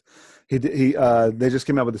Lemsworth. They just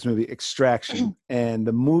came out with this movie Extraction, and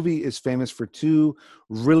the movie is famous for two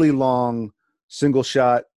really long single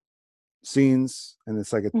shot scenes, and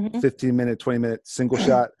it's like a 15-minute, 20-minute single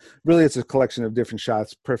shot. Really, it's a collection of different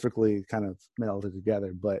shots, perfectly kind of melded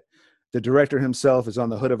together. But the director himself is on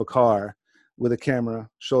the hood of a car with a camera,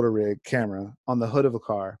 shoulder rig camera on the hood of a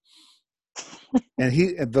car. And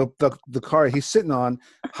the car he's sitting on,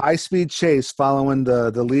 high speed chase following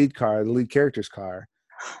the lead character's car,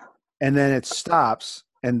 and then it stops.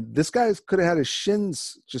 And this guy could have had his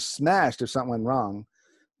shins just smashed if something went wrong,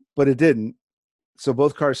 but it didn't. So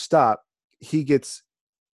both cars stop.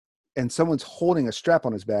 And someone's holding a strap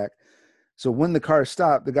on his back. So when the car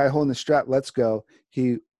stopped, the guy holding the strap lets go.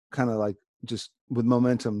 He kind of like just with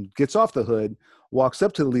momentum gets off the hood, walks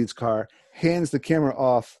up to the lead's car, hands the camera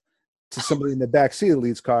off to somebody in the back seat of the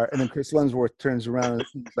lead's car, and then Chris Lemsworth turns around and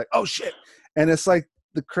he's like, "Oh shit!" And it's like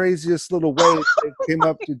the craziest little way they came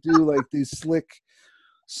up to do like these slick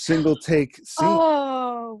single take scenes.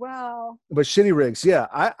 Oh wow! But Shitty Rigs, yeah,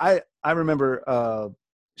 I remember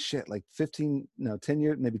like 10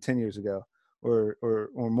 years, maybe 10 years ago, or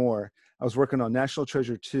more. I was working on National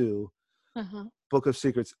Treasure 2, Book of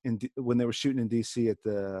Secrets when they were shooting in DC at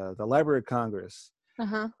the Library of Congress.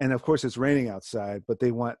 And of course, it's raining outside, but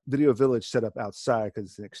they want Video Village set up outside because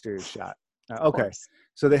it's an exterior shot. Okay,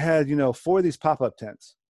 so they had 4 of these pop-up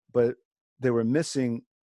tents, but they were missing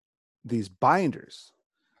these binders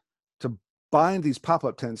to bind these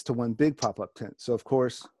pop-up tents to one big pop-up tent. So of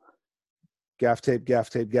course, gaff tape,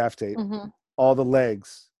 all the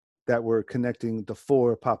legs that were connecting the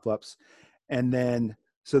 4 pop-ups, and then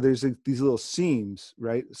so there's these little seams,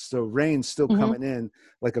 right? So rain's still coming in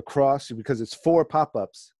like across because it's 4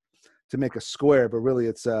 pop-ups to make a square, but really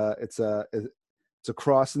it's a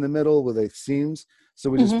cross in the middle with a seams.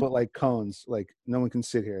 So we just put like cones, like no one can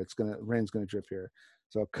sit here. Rain's gonna drip here.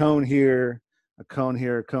 So a cone here, a cone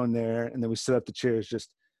here, a cone there, and then we set up the chairs.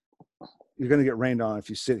 Just you're gonna get rained on if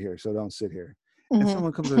you sit here, so don't sit here. And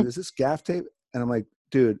someone comes like, "Is this gaff tape?" And I'm like,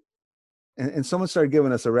 "Dude." And someone started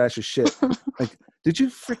giving us a rash of shit. Like, did you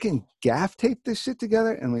freaking gaff tape this shit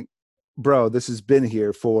together? And like, bro, this has been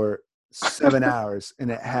here for 7 hours and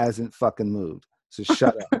it hasn't fucking moved. So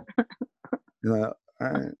shut up. All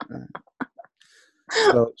right.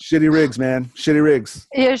 So Shitty Rigs, man. Shitty Rigs.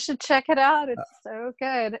 You should check it out. It's so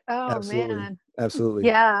good. Oh absolutely. Man. Absolutely.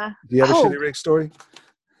 Yeah. Do you have a Shitty Rig story?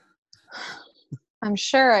 I'm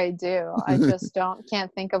sure I do. I just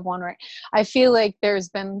can't think of one right. I feel like there's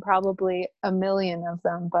been probably a million of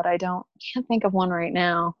them, but can't think of one right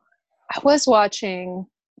now. I was watching,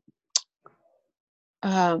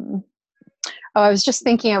 I was just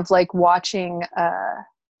thinking of like watching, I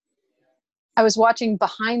was watching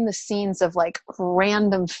behind the scenes of like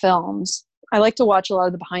random films. I like to watch a lot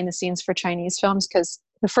of the behind the scenes for Chinese films because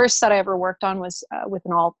the first set I ever worked on was with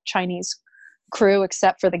an all Chinese crew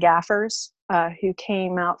except for the gaffers. Who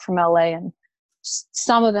came out from LA, and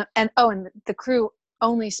some of them, and the crew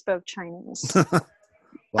only spoke Chinese.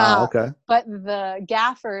 Wow, okay. But the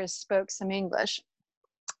gaffers spoke some English.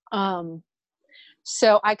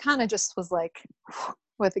 So I kind of just was like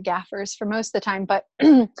with the gaffers for most of the time. But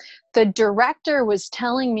the director was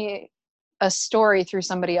telling me a story through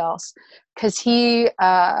somebody else because he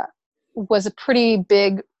was a pretty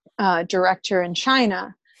big director in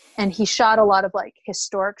China. And he shot a lot of like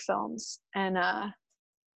historic films, and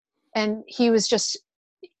he was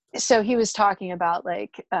he was talking about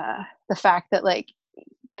like the fact that like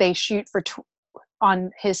they shoot for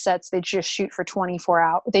on his sets, they just shoot for 24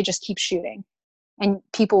 hours. They just keep shooting, and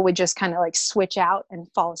people would just kind of like switch out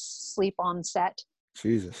and fall asleep on set.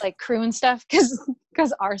 Jesus. Like crew and stuff,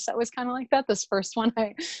 because our set was kind of like that. This first one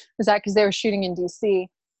I was at because they were shooting in DC.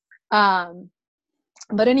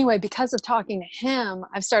 But anyway, because of talking to him,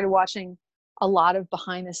 I've started watching a lot of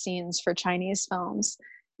behind the scenes for Chinese films.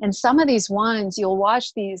 And some of these ones, you'll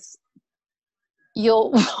watch these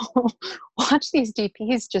DPs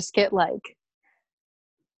just get like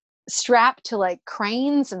strapped to like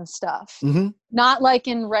cranes and stuff. Mm-hmm. Not like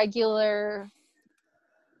in regular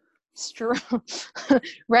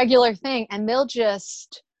regular thing. And they'll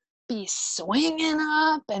just be swinging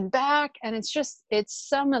up and back. And it's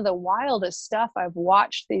some of the wildest stuff I've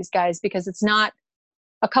watched these guys, because it's not,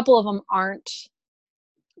 a couple of them aren't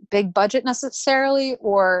big budget necessarily,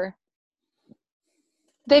 or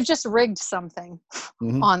they've just rigged something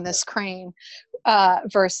on this crane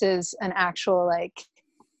versus an actual like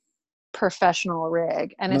professional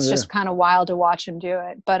rig. And it's just kind of wild to watch them do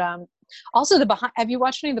it. But also have you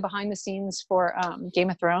watched any of the behind the scenes for Game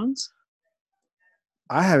of Thrones?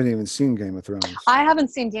 I haven't even seen Game of Thrones. I haven't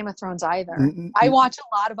seen Game of Thrones either. I watch a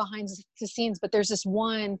lot of behind the scenes, but there's this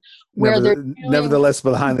one where nevertheless,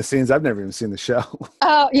 behind the scenes, I've never even seen the show.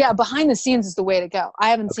 Oh yeah, behind the scenes is the way to go. I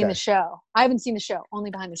haven't seen the show.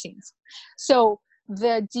 Only behind the scenes. So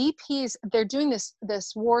the DPs, they're doing this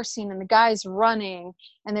war scene, and the guy's running,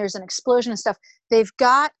 and there's an explosion and stuff. They've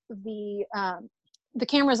got the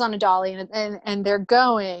cameras on a dolly, and they're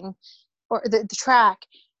going, or the track,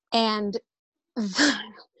 and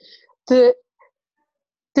the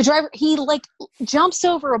driver, he like jumps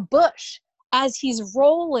over a bush as he's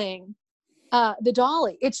rolling the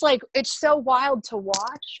dolly. It's so wild to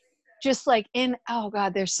watch. Just like oh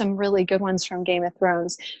god, there's some really good ones from Game of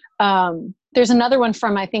Thrones. There's another one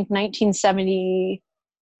from I think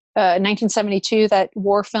 1972, that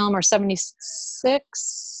war film, or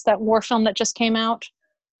 76, that war film that just came out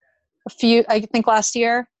I think last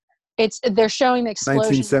year. They're showing the explosion.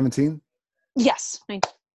 1917. Yes.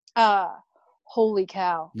 Holy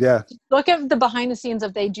cow. Yeah. Look at the behind the scenes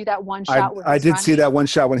of they do that one shot. I did see that one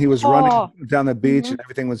shot when he was running down the beach and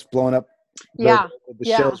everything was blowing up. The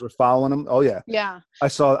shells were following him. Oh yeah. Yeah.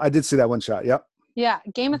 I did see that one shot. Yep. Yeah.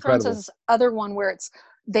 Game of Thrones has this other one where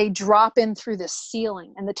they drop in through the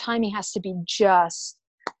ceiling, and the timing has to be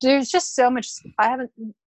there's just so much.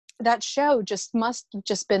 That show must have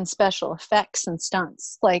just been special effects and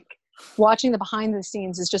stunts. Like watching the behind the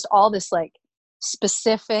scenes is just all this like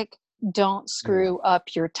specific, don't screw up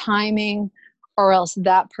your timing, or else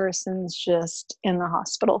that person's just in the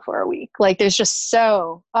hospital for a week. Like there's just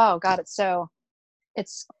oh god,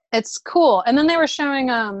 it's cool. And then they were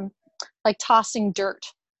showing like tossing dirt,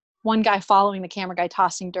 one guy following the camera guy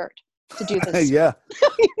tossing dirt to do this. Yeah.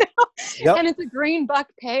 You know? Yep. And it's a green buck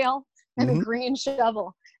pail and a green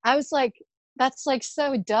shovel. I was like, that's like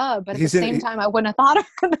so dumb, but at the same time, I wouldn't have thought of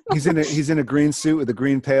it. He's in a green suit with a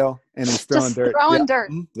green pail, and he's throwing dirt. Throwing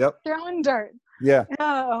dirt. Yep. Throwing dirt. Yeah.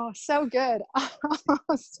 Oh, so good.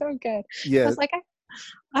 So good. Yeah. I was like,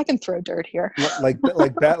 I can throw dirt here. like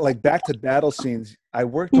back to battle scenes. I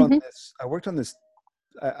worked on this.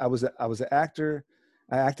 I was an actor.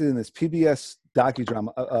 I acted in this PBS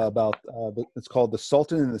docudrama about it's called The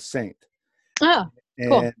Sultan and the Saint. Oh,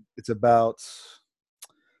 cool. And it's about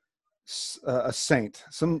a saint,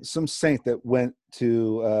 some saint that went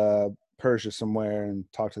to Persia somewhere and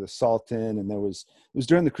talked to the Sultan, and it was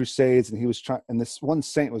during the Crusades, and he was trying, and this one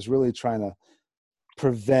saint was really trying to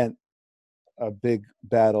prevent a big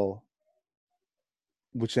battle,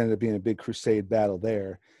 which ended up being a big crusade battle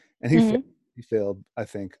there, and he failed, I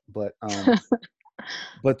think, but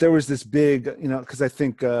but there was this big, because I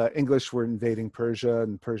think English were invading Persia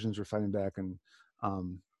and Persians were fighting back, and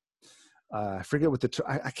I forget what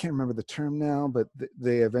I can't remember the term now, but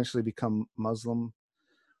they eventually become Muslim.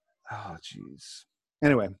 Oh, geez.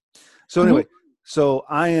 Anyway, so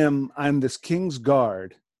I'm this king's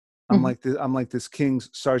guard. I'm like this king's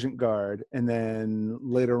sergeant guard, and then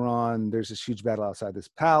later on, there's this huge battle outside this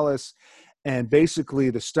palace, and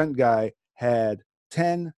basically the stunt guy had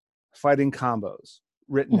 10 fighting combos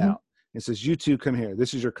written out. It says, "You two come here.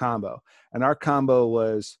 This is your combo." And our combo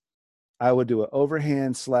was, I would do an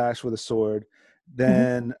overhand slash with a sword,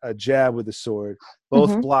 then a jab with a sword,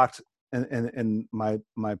 both blocked, and my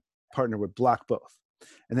partner would block both.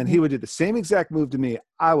 And then he would do the same exact move to me.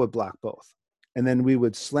 I would block both. And then we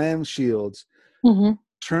would slam shields,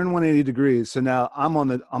 turn 180 degrees. So now I'm on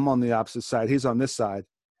the opposite side. He's on this side.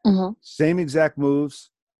 Same exact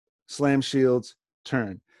moves, slam shields,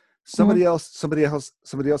 turn. Somebody else had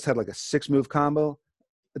like a 6-move combo,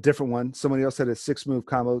 a different one. Somebody else had a 6-move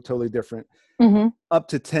combo, totally different. Up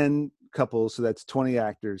to 10 couples, so that's 20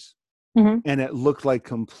 actors. And it looked like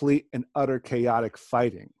complete and utter chaotic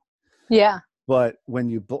fighting. Yeah. But when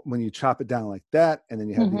you chop it down like that, and then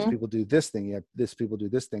you have these people do this thing, you have this people do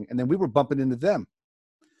this thing, and then we were bumping into them.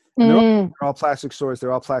 And they're all plastic swords.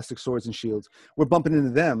 They're all plastic swords and shields. We're bumping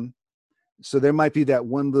into them. So there might be that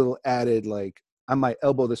one little added, like, I might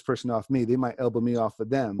elbow this person off me. They might elbow me off of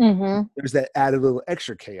them. There's that added little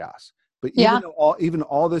extra chaos. But even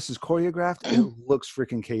all this is choreographed, it looks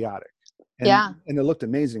freaking chaotic. And, and it looked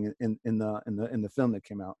amazing in the film that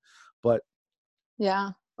came out. But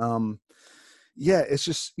it's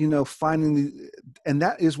just, you know, finding and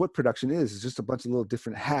that is what production is. It's just a bunch of little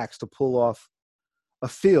different hacks to pull off a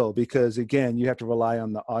feel, because again, you have to rely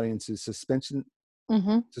on the audience's suspension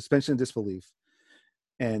of disbelief,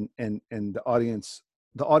 and the audience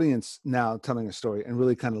now telling a story and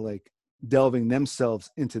really kind of like delving themselves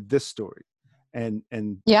into this story, and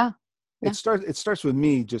it starts with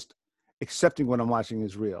me just accepting what I'm watching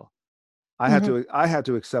is real. I have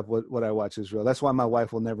to accept what I watch is real. That's why my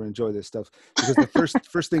wife will never enjoy this stuff, because the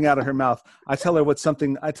first thing out of her mouth, I tell her what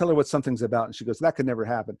something's about, and she goes, "That could never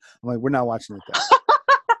happen." I'm like, "We're not watching it then."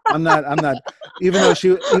 I'm not. Even though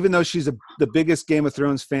she's the biggest Game of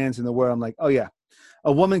Thrones fans in the world, I'm like, "Oh yeah,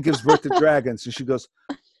 a woman gives birth to dragons," and she goes,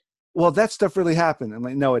 "Well, that stuff really happened." I'm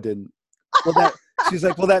like, "No, it didn't." She's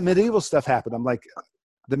like, "Well, that medieval stuff happened." I'm like,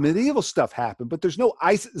 "The medieval stuff happened, but there's no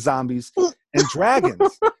ice zombies and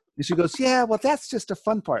dragons." And she goes, "Yeah, well, that's just a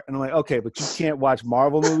fun part." And I'm like, "Okay, but you can't watch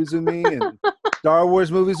Marvel movies with me and Star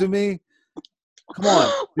Wars movies with me. Come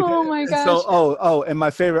on." Oh my gosh. So, and my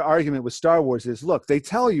favorite argument with Star Wars is, look, they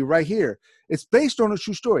tell you right here, it's based on a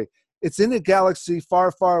true story. It's in a galaxy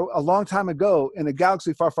far, far, a long time ago, in a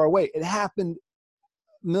galaxy far, far away. It happened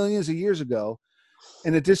millions of years ago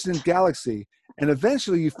in a distant galaxy. And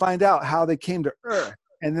eventually you find out how they came to Earth.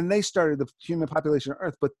 And then they started the human population of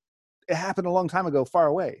Earth. But it happened a long time ago, far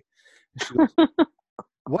away. And she goes,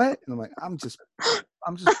 "What?" And I'm like, I'm just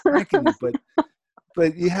pranking you,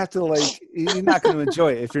 but you have to, like, you're not going to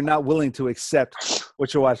enjoy it if you're not willing to accept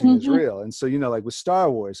what you're watching is real. And so, you know, like with Star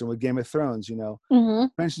Wars and with Game of Thrones, you know,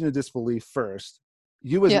 suspension of disbelief first.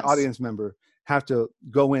 You as an audience member have to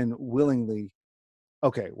go in willingly.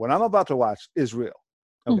 Okay, what I'm about to watch is real.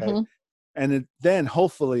 Okay. And then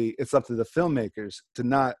hopefully it's up to the filmmakers to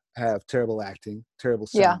not have terrible acting, terrible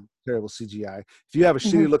sound, terrible CGI. If you have a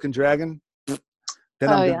shitty looking dragon, then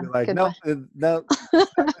I'm going to be like, no,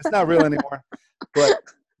 it's not real anymore.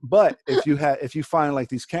 But if you find like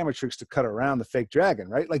these camera tricks to cut around the fake dragon,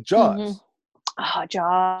 right? Like Jaws. Oh,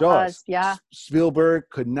 Jaws. Yeah. Spielberg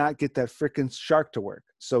could not get that freaking shark to work.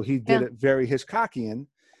 So he did it very Hitchcockian.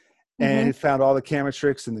 And he found all the camera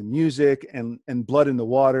tricks and the music and blood in the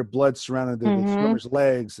water, blood surrounding the swimmer's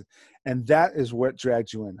legs. And that is what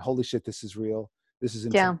dragged you in. Holy shit, this is real. This is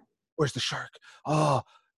intense. Where's the shark? Oh,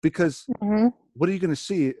 because what are you going to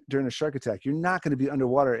see during a shark attack? You're not going to be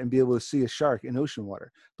underwater and be able to see a shark in ocean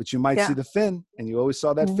water, but you might see the fin, and you always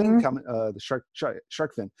saw that fin coming, the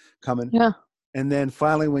shark fin coming. Yeah. And then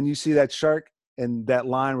finally, when you see that shark and that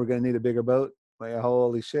line, we're going to need a bigger boat. Like,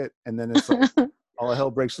 holy shit. And then it's like, all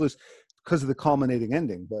hell breaks loose because of the culminating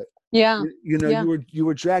ending. But you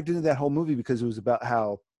were dragged into that whole movie because it was about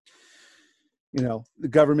how, you know, the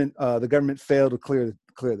government failed to clear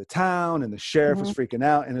the town, and the sheriff was freaking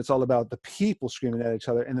out, and it's all about the people screaming at each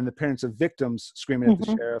other, and then the parents of victims screaming at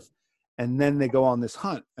the sheriff, and then they go on this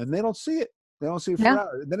hunt, and they don't see it for hours. And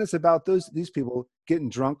then it's about these people getting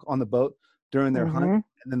drunk on the boat during their hunt, and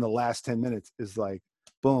then the last 10 minutes is like,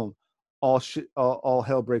 boom, all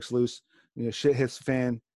hell breaks loose. You know, shit hits the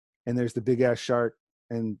fan, and there's the big ass shark,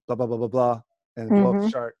 and blah blah blah blah blah, and blow up the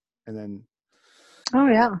shark, and then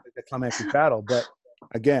the climactic battle. But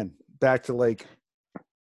again, back to, like,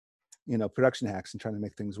 you know, production hacks and trying to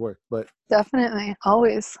make things work. But definitely,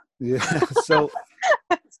 always. Yeah. So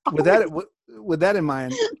with that in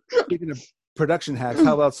mind, speaking of production hacks,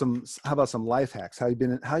 how about some life hacks? How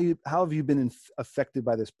have you been affected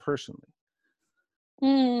by this personally?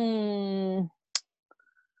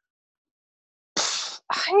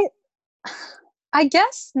 I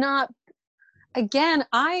guess not. Again,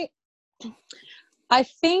 I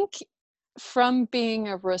think from being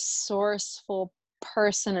a resourceful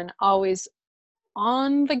person and always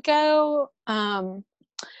on the go,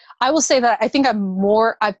 I will say that I think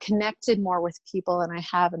I've connected more with people than I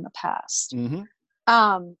have in the past.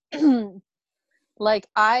 Like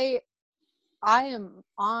I am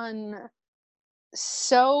on,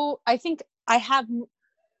 so I think I have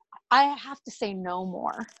to say no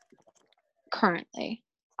more currently.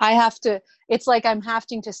 It's like I'm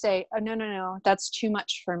having to say, oh, no, that's too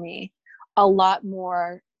much for me, a lot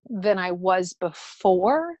more than I was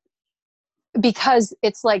before, because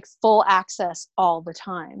it's like full access all the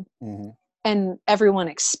time. And everyone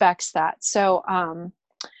expects that. So,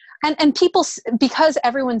 and people, because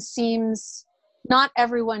everyone seems, not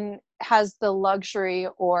everyone has the luxury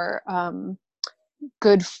or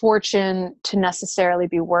good fortune to necessarily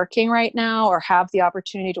be working right now or have the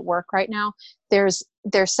opportunity to work right now. There's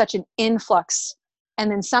such an influx,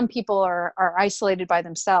 and then some people are isolated by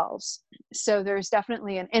themselves. So there's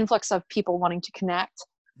definitely an influx of people wanting to connect.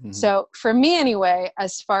 Mm-hmm. So for me anyway,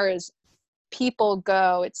 as far as people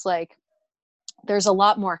go, it's like there's a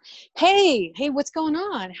lot more, hey, what's going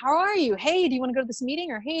on? How are you? Hey, do you want to go to this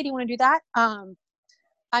meeting? Or hey, do you want to do that?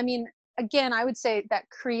 I mean, again, I would say that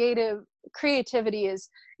creativity is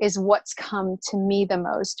what's come to me the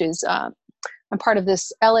most. Is I'm part of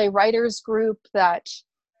this LA writers group that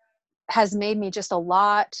has made me just a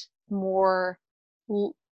lot more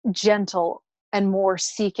gentle and more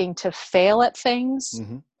seeking to fail at things,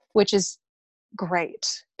 mm-hmm. which is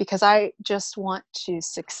great because I just want to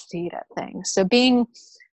succeed at things. So being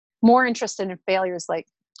more interested in failures, like,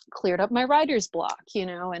 cleared up my writer's block,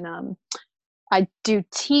 and I do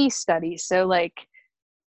tea studies. So like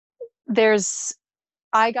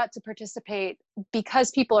I got to participate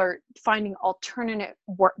because people are finding alternate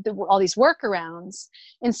work, all these workarounds.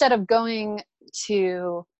 Instead of going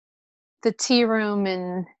to the tea room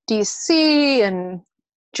in DC and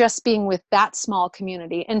just being with that small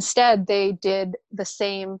community, instead they did the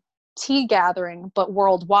same tea gathering but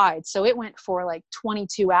worldwide. So it went for like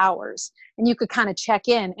 22 hours, and you could kind of check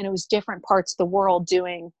in, and it was different parts of the world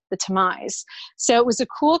doing the tamais. So it was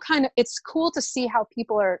it's cool to see how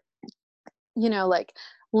people are, like,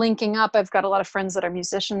 linking up. I've got a lot of friends that are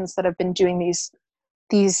musicians that have been doing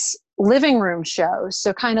these living room shows.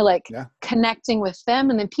 So kind of like connecting with them,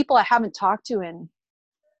 and then people I haven't talked to in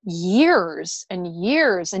years and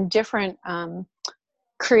years, and different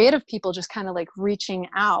creative people just kind of like reaching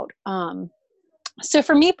out. So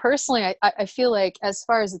for me personally, I feel like as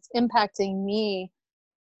far as it's impacting me,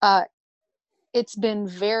 it's been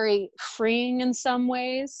very freeing in some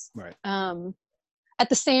ways. Right. At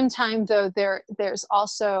the same time, though, there's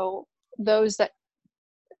also those that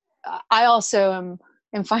I also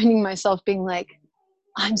am finding myself being like,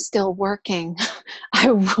 I'm still working.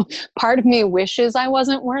 Part of me wishes I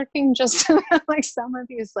wasn't working, just like some of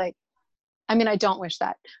you is like, I mean, I don't wish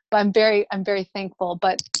that, but I'm very thankful.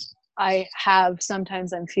 But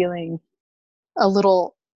sometimes I'm feeling a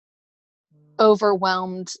little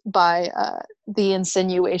overwhelmed by the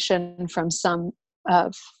insinuation from some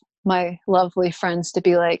of my lovely friends to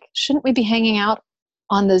be like, shouldn't we be hanging out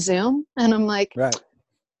on the Zoom? And I'm like, right.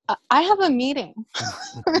 I have a meeting.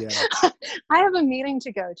 I have a meeting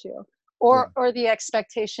to go to, or the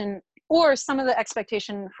expectation, or some of the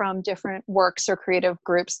expectation from different works or creative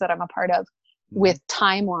groups that I'm a part of, with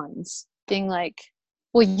timelines being like,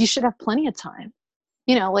 well, you should have plenty of time,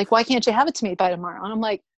 like, why can't you have it to me by tomorrow? And I'm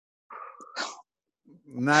like,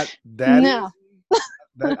 not that no.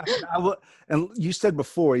 And you said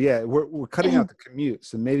before, we're cutting out the commute,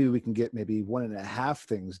 so maybe we can get maybe 1.5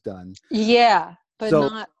 things done. Yeah, but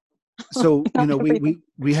not. So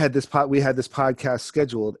we had this podcast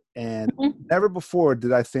scheduled, and never before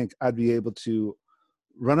did I think I'd be able to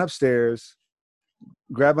run upstairs,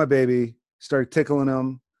 grab my baby, start tickling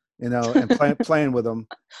him, and playing with him,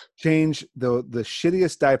 change the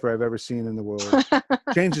shittiest diaper I've ever seen in the world,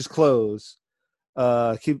 change his clothes,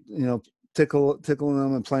 keep tickling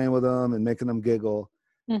them and playing with them and making them giggle,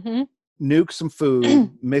 nuke some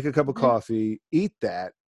food, make a cup of coffee, eat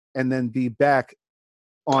that, and then be back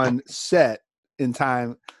on set in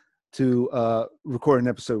time to record an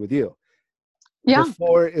episode with you. Yeah.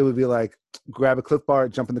 Before, it would be like, grab a Cliff Bar,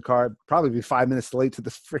 jump in the car, probably be 5 minutes late to the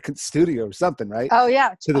freaking studio or something, right? Oh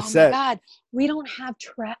yeah, to the set. My God, we don't have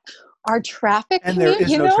our traffic, and there is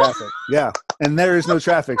no traffic. Yeah, and there is no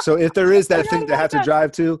traffic. So if there is that thing to have to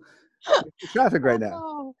drive to, it's traffic right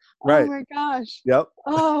now. Right. Oh my gosh. Yep.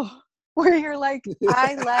 Oh, where you're like,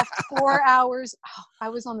 I left 4 hours. Oh, I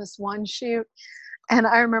was on this one shoot, and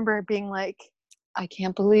I remember being like, I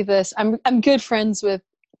can't believe this.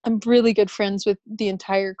 I'm really good friends with the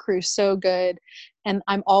entire crew. So good. And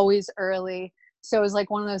I'm always early. So it was like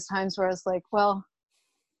one of those times where I was like, well,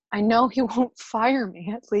 I know he won't fire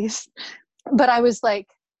me at least. But I was like,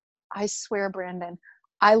 I swear, Brandon,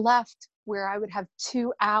 I left where I would have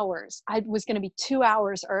 2 hours. I was going to be 2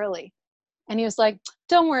 hours early. And he was like,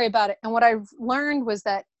 don't worry about it. And what I learned was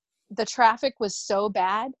that the traffic was so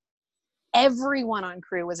bad, everyone on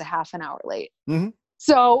crew was a half an hour late. Mm-hmm.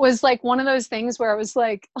 So it was like one of those things where I was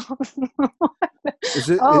like, is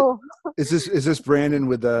this Brandon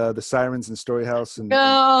with the Sirens and Storyhouse?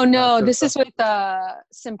 No, this is with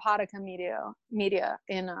Sympatico Media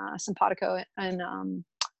in Sympatico and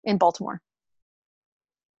in Baltimore.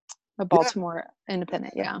 A Baltimore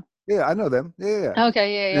independent, yeah. Yeah, I know them. Yeah.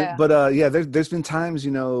 Okay, yeah. But yeah, there's been times,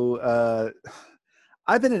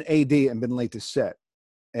 I've been an AD and been late to set,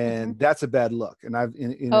 and that's a bad look. And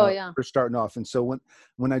Oh yeah. for starting off. And so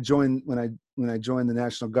when I joined the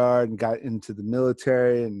National Guard and got into the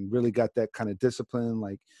military and really got that kind of discipline,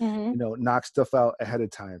 like, knock stuff out ahead of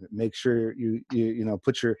time, make sure you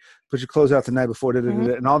put your clothes out the night before,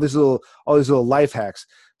 and all these little life hacks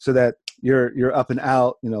so that you're up and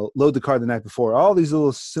out, load the car the night before, all these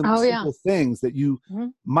little simple things that you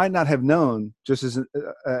might not have known just as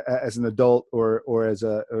an adult or as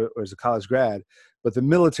a college grad. But the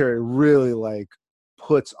military really like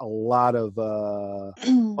puts a lot of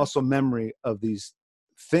muscle memory of these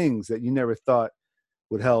things that you never thought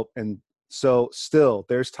would help. And so still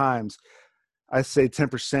there's times I say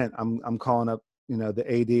 10%, I'm calling up, the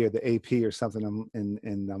AD or the AP or something.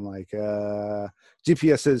 And I'm like,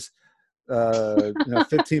 GPS is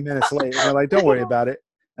 15 minutes late. And they're like, don't worry about it.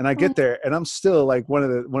 And I get there and I'm still like one of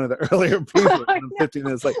the earlier people. I'm 15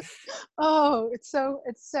 minutes late. Oh, it's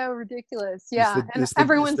so ridiculous. Yeah. And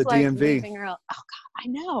everyone's like leaving her out. Oh God, I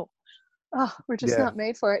know. Oh, we're just not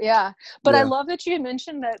made for it. Yeah. But I love that you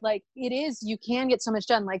mentioned that, like, you can get so much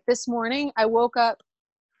done. Like this morning I woke up,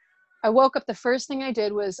 the first thing I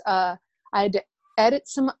did was I had to edit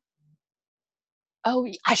some. Oh,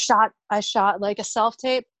 I shot like a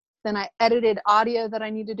self-tape. Then I edited audio that I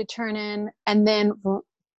needed to turn in. And then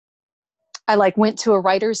I like went to a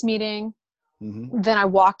writer's meeting. Then I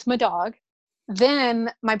walked my dog.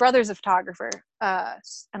 Then my brother's a photographer, and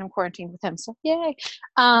I'm quarantined with him. So yay.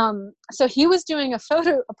 So he was doing a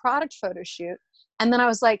product photo shoot. And then I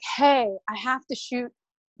was like, hey, I have to shoot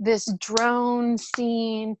this drone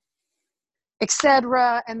scene,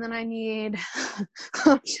 etc. And then I need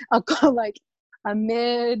a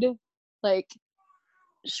mid, like,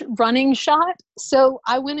 running shot. So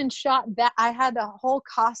I went and shot that. I had a whole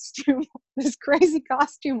costume, this crazy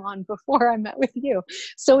costume on before I met with you.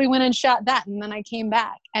 So we went and shot that, and then I came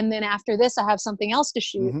back. And then after this, I have something else to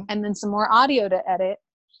shoot, and then some more audio to edit.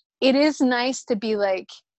 It is nice to be like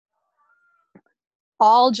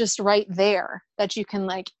all just right there, that you can,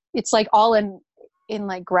 like, it's like all in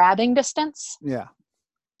like grabbing distance. Yeah.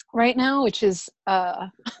 Right now, which is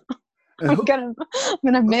I'm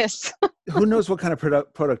gonna miss. Who knows what kind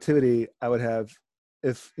of productivity I would have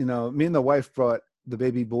if, me and the wife brought the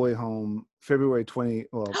baby boy home February 20.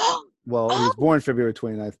 Well, he was born February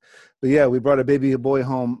 29th, but yeah, we brought a baby boy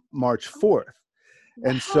home March 4th.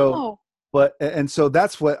 And so, so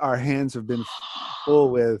that's what our hands have been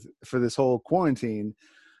full with for this whole quarantine.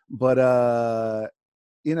 But,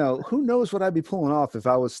 who knows what I'd be pulling off if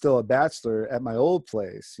I was still a bachelor at my old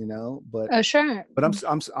place, but oh sure, but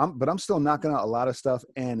I'm still knocking out a lot of stuff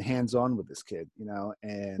and hands-on with this kid,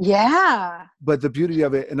 and but the beauty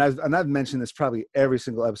of it, and I've mentioned this probably every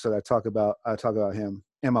single episode I talk about him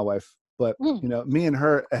and my wife, but me and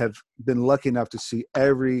her have been lucky enough to see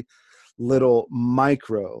every little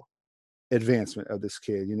micro advancement of this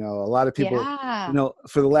kid. A lot of people,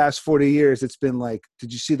 for the last 40 years, it's been like,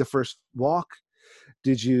 did you see the first walk?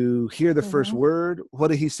 Did you hear the first word? What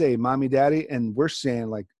did he say? Mommy, daddy? And we're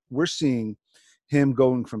seeing him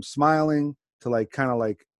going from smiling to like kind of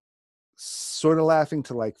like sort of laughing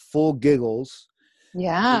to like full giggles.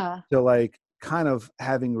 Yeah. To like kind of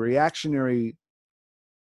having reactionary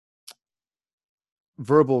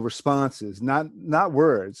verbal responses, not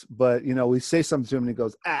words, but we say something to him and he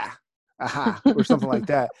goes, ah, aha, or something like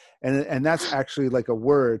that. And that's actually like a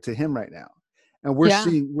word to him right now. And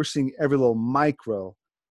we're seeing every little micro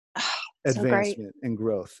advancement and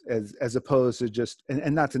growth as opposed to just,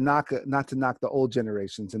 and not to knock the old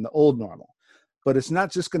generations and the old normal, but it's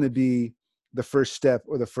not just going to be the first step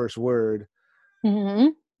or the first word,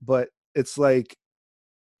 but it's like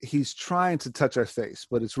he's trying to touch our face,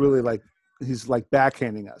 but it's really like he's like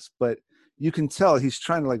backhanding us, but you can tell he's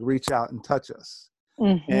trying to like reach out and touch us,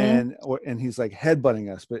 and he's like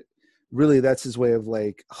headbutting us, but really that's his way of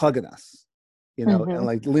like hugging us. And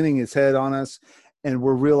like leaning his head on us, and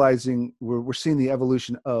we're realizing we're seeing the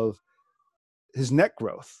evolution of his neck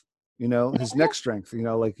growth, his neck strength,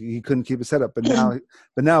 like he couldn't keep his head up, but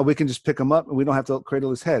now we can just pick him up and we don't have to cradle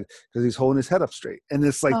his head because he's holding his head up straight. And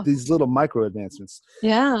it's like these little micro advancements.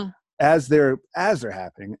 Yeah. As they're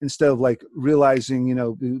happening, instead of like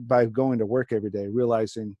realizing, by going to work every day,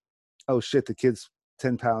 realizing, oh shit, the kid's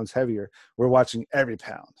 10 pounds heavier. We're watching every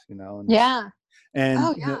pound,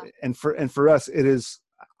 and for us, it is,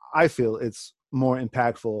 I feel it's more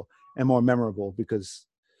impactful and more memorable because,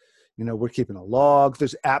 we're keeping a log.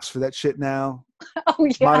 There's apps for that shit now. Oh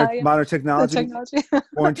yeah. Modern technology.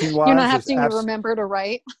 Quarantine wise. You're not having to remember to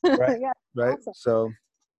write. Right. Right. Awesome. So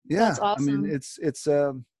yeah, that's awesome. I mean, it's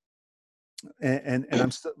and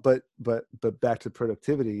I'm still, but back to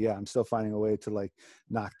productivity. Yeah, I'm still finding a way to like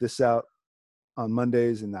knock this out on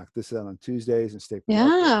Mondays and knock this out on Tuesdays and stay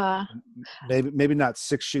productive. Yeah. Maybe not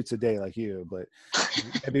 6 shoots a day like you, but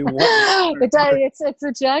maybe one. It's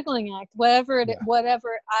a juggling act. Whatever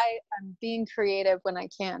I am being creative when I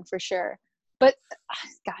can, for sure. But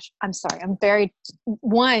gosh, I'm sorry.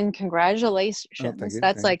 Congratulations. Oh, thank you.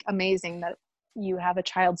 That's like amazing that you have a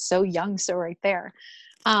child so young. So right there.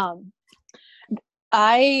 I'm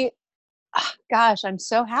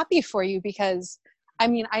so happy for you, because I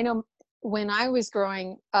mean, I know when I was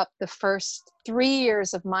growing up, the first 3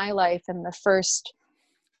 years of my life and the first,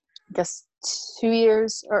 I guess, 2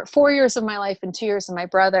 years or 4 years of my life and 2 years of my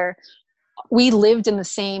brother, we lived in the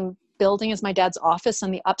same building as my dad's office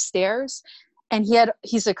on the upstairs. And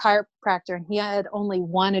he's a chiropractor, and he had only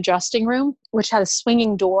one adjusting room, which had a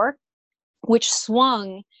swinging door, which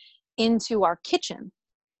swung into our kitchen.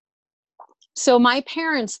 So my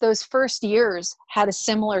parents, those first years, had a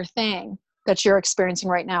similar thing that you're experiencing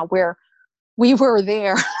right now, where we were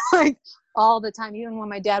there like all the time. Even when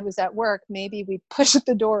my dad was at work, maybe we'd push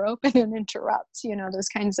the door open and interrupt, those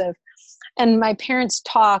kinds of, and my parents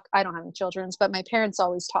I don't have any children, but my parents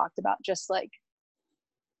always talked about just like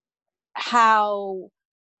how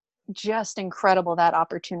just incredible that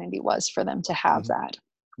opportunity was for them to have that.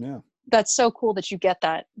 Yeah. That's so cool that you get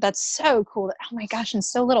that. That's so cool. Oh my gosh. And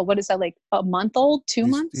so little. What is that, like a month old? 2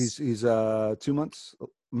 months? He's 2 months,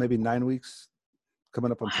 maybe 9 weeks,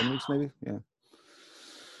 coming up on 10 weeks, maybe. Yeah.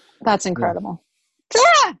 That's incredible.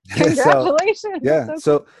 Yeah. Congratulations.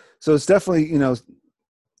 So it's definitely,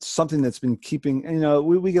 something that's been keeping,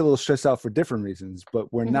 we get a little stressed out for different reasons,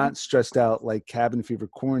 but we're not stressed out like cabin fever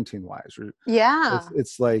quarantine wise. Yeah.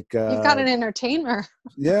 It's like, you've got an entertainer.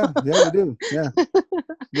 Yeah, we do. Yeah.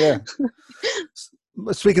 Yeah.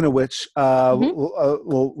 Speaking of which,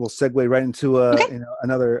 we'll segue right into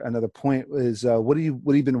another point is what have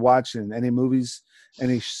you been watching? Any movies,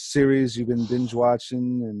 any series you've been binge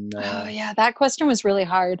watching? And oh yeah, that question was really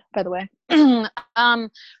hard, by the way.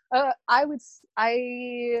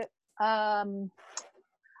 I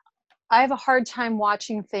have a hard time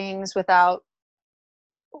watching things without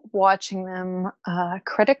watching them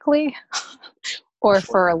critically or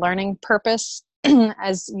for a learning purpose,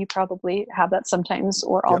 as you probably have that sometimes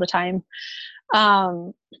or all the time.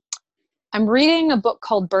 I'm reading a book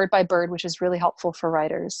called Bird by Bird, which is really helpful for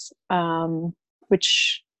writers,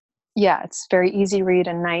 it's very easy read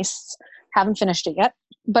and nice. Haven't finished it yet.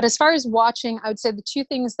 But as far as watching, I would say the two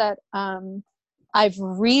things that I've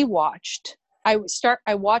rewatched, I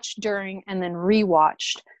watched during and then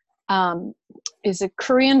rewatched, is a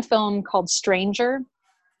Korean film called Stranger,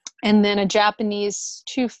 and then a Japanese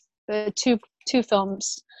two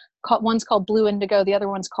films. One's called Blue Indigo, the other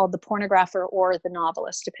one's called The Pornographer or The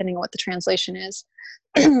Novelist, depending on what the translation is.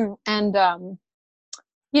 And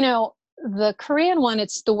the Korean one,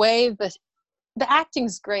 it's the way the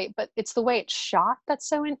acting's great, but it's the way it's shot that's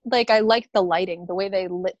so I like the lighting, the way they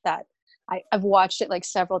lit that. I've watched it like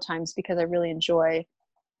several times because I really enjoy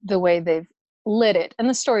the way they've lit it, and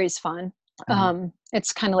the story is fun.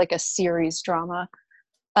 It's kind of like a series drama,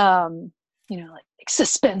 like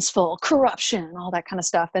suspenseful, corruption, all that kind of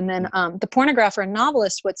stuff. And then The Pornographer and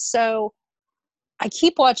Novelist, I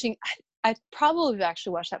keep watching, I probably have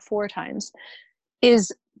actually watched that 4 times,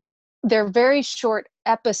 is they're very short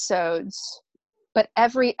episodes, but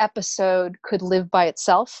every episode could live by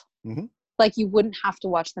itself. Like you wouldn't have to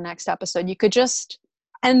watch the next episode. You could just,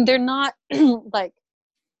 and they're not like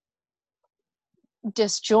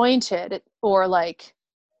disjointed or like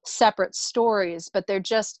separate stories, but they're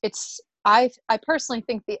just, I personally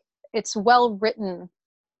think it's well written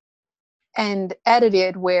and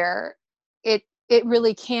edited where it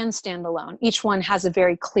really can stand alone. Each one has a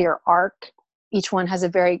very clear arc. Each one has a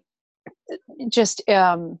very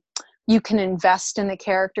you can invest in the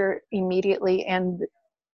character immediately and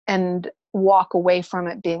walk away from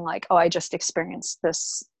it being like, oh, I just experienced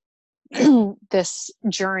this this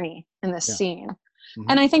journey in this scene.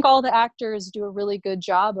 And I think all the actors do a really good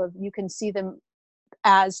job of, you can see them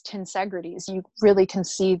as tensegrities. You really can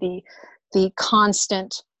see the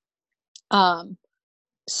constant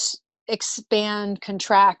expand,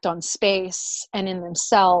 contract on space and in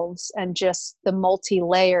themselves, and just the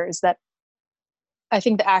multi-layers that I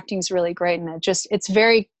think the acting is really great. And it's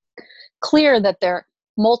very clear that they're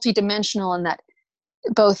multi-dimensional, and that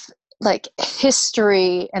both like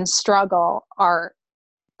history and struggle are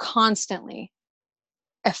constantly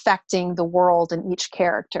affecting the world and each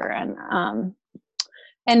character.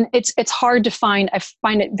 And it's hard to find. I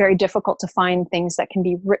find it very difficult to find things that can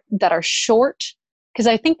be that are short, because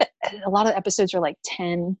I think that a lot of episodes are like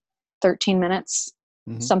 10 13 minutes,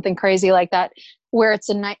 something crazy like that, where it's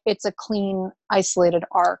a clean, isolated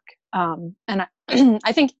arc. And I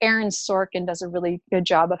think Aaron Sorkin does a really good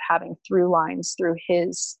job of having through lines through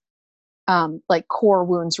his like core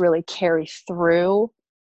wounds really carry through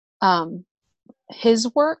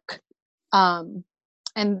his work. And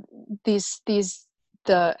at least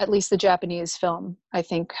the Japanese film, I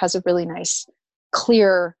think, has a really nice,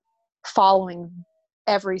 clear following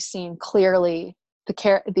every scene clearly.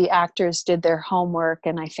 The actors did their homework,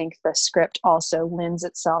 and I think the script also lends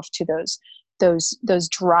itself to those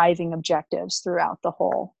driving objectives throughout the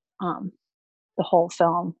whole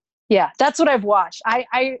film. Yeah, that's what I've watched. I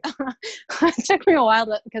it took me a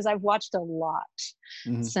while because I've watched a lot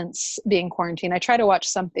since being quarantined. I try to watch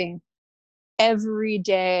something every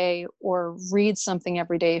day or read something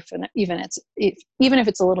every day, even if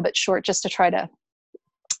it's a little bit short, just to try to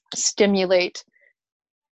stimulate.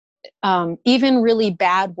 Even really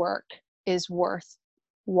bad work is worth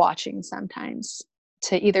watching sometimes,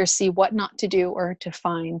 to either see what not to do or to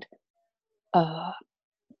find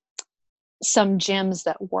some gems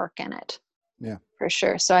that work in it. Yeah, for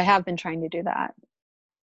sure. So I have been trying to do that.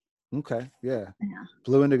 Okay. Yeah.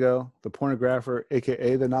 Blue Indigo, the pornographer,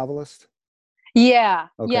 aka the novelist. Yeah.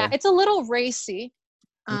 Okay. Yeah. It's a little racy.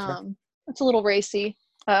 It's a little racy.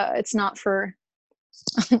 It's not for,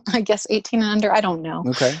 I guess, 18 and under. I don't know.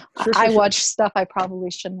 Okay. Sure, I watch stuff I probably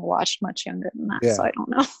shouldn't have watched much younger than that. Yeah. So I don't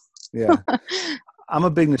know. Yeah. I'm a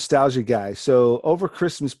big nostalgia guy. So over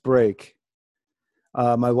Christmas break,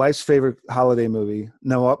 my wife's favorite holiday movie.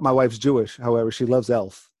 No, my wife's Jewish. However, she loves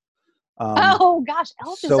Elf. Oh gosh,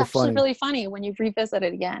 Elf is actually really funny when you revisit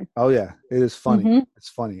it again. Oh yeah, it is funny. It's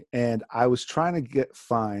funny. And I was trying to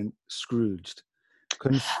find Scrooged.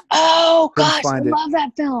 Couldn't I love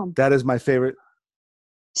that film. That is my favorite.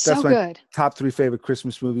 That's my top 3 favorite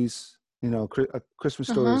Christmas movies. You know, A Christmas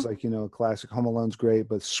Story is like, a classic. Home Alone's great,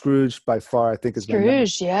 but Scrooge by far, I think, is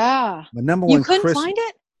Scrooge. My number one. You couldn't find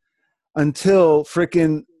it until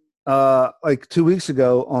freaking like 2 weeks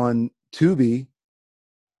ago on Tubi.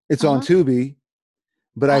 It's on Tubi,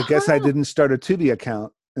 but I guess I didn't start a Tubi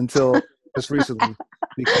account until just recently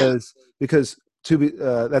because Tubi.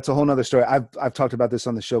 That's a whole nother story. I've talked about this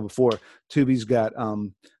on the show before. Tubi's got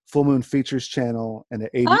Full Moon Features channel and the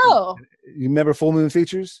 80s. Oh, you remember Full Moon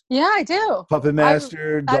Features? Yeah, I do. Puppet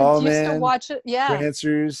Master, Dollman, I used to watch it. Yeah,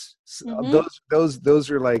 Prancers.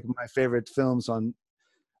 Those are like my favorite films on.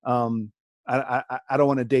 I don't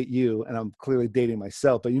want to date you, and I'm clearly dating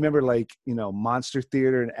myself, but you remember Monster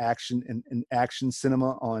Theater and action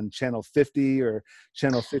cinema on Channel 50 or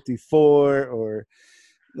Channel 54 or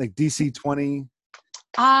like DC 20?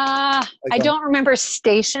 I don't remember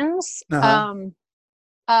stations.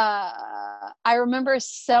 I remember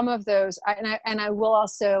some of those, and I will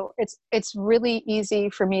also. It's really easy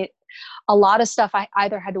for me. A lot of stuff I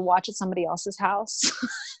either had to watch at somebody else's house.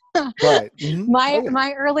 Right.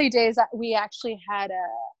 My early days, we actually had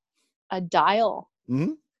a dial,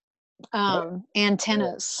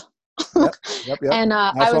 antennas, yep. And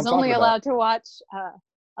I was only allowed to watch.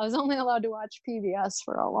 I was only allowed to watch PBS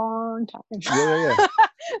for a long time. Yeah.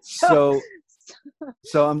 So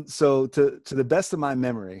to the best of my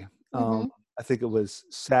memory, I think it was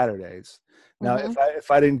Saturdays. Now,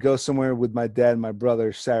 if I didn't go somewhere with my dad and my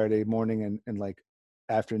brother Saturday morning and like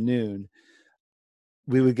afternoon,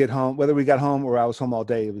 we would get home, whether we got home or I was home all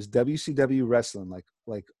day. It was WCW wrestling,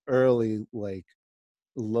 like early, like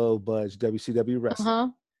low budge WCW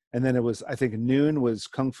wrestling. And then it was, I think noon was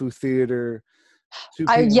Kung Fu Theater.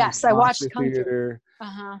 I watched Kung Fu.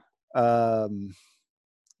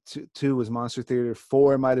 2 was Monster Theater.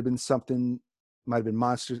 4 might have been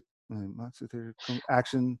Monster Theater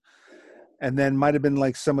Action. And then might have been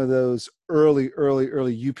like some of those early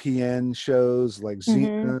UPN shows like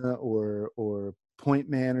Xena or Point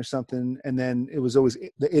Man or something. And then it was always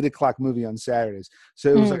the 8 o'clock movie on Saturdays. So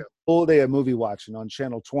it was like a full day of movie watching on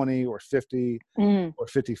Channel 20 or 50 or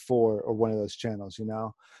 54 or one of those channels,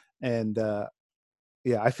 And I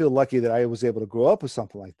feel lucky that I was able to grow up with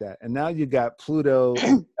something like that. And now you got Pluto,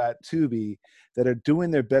 got Tubi that are doing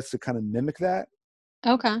their best to kind of mimic that.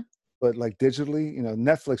 Okay. But like digitally,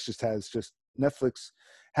 Netflix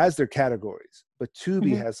has their categories, but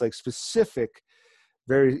Tubi has like specific,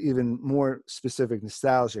 very even more specific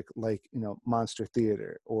nostalgic, like, Monster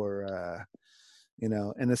Theater or,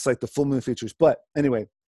 and it's like the Full Moon Features. But anyway.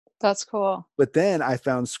 That's cool. But then I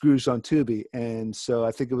found Scrooge on Tubi. And so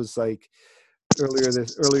I think it was like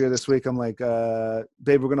earlier this week, I'm like,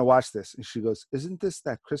 babe, we're going to watch this. And she goes, isn't this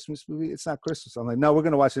that Christmas movie? It's not Christmas. I'm like, no, we're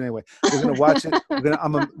going to watch it anyway. We're going to watch it. We're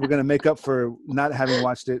going to make up for not having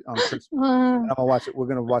watched it on Christmas. I'm going to watch it. We're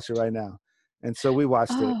going to watch it right now. And so we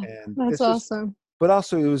watched it, Oh, and that's it's just, awesome. but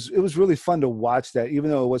also it was really fun to watch that, even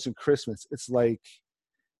though it wasn't Christmas. It's like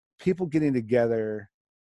people getting together,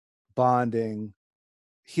 bonding,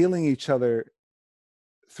 healing each other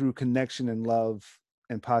through connection and love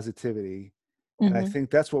and positivity. And I Mm-hmm. think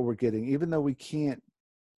that's what we're getting, even though we can't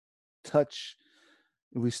touch,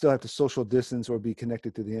 we still have to social distance or be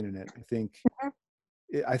connected to the internet.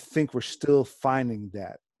 I think we're still finding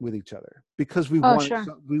that with each other because Oh, sure.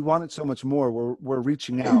 we want it so much more. We're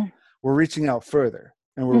reaching out, we're reaching out further,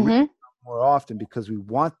 and we're reaching Mm-hmm. out more often because we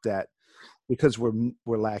want that, because we're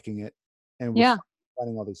lacking it, and we're Yeah.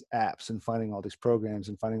 finding all these apps and finding all these programs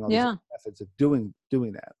and finding all these Yeah. methods of doing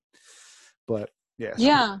that. But yeah,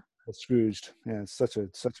 Yeah. Scrooged, yeah, it's such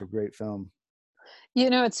a great film.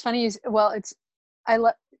 It's funny. Well, I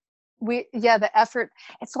love the effort.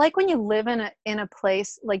 It's like when you live in a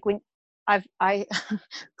place, like when I I've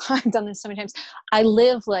done this so many times. I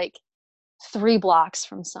live like 3 blocks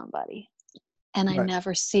from somebody and I Right.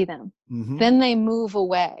 never see them. Mm-hmm. Then they move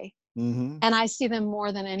away Mm-hmm. and I see them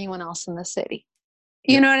more than anyone else in the city.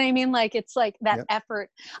 You Yep. know what I mean? Like, it's like that Yep. effort.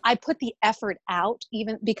 I put the effort out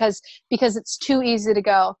even because it's too easy to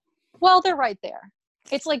go, well, they're right there.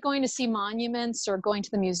 It's like going to see monuments or going to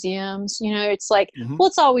the museums. It's like, Mm-hmm. well,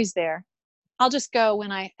 it's always there. I'll just go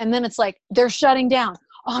and then it's like, they're shutting down.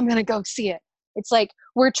 Oh, I'm going to go see it. It's like,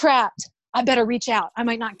 we're trapped. I better reach out. I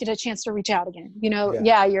might not get a chance to reach out again.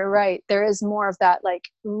 Yeah, you're right. There is more of that, like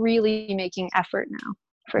really making effort now,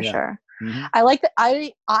 for sure. Mm-hmm. I like that.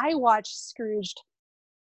 I watched Scrooged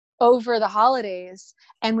over the holidays,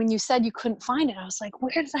 and when you said you couldn't find it, I was like,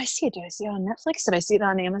 where did I see it? Did I see it on Netflix? Did I see it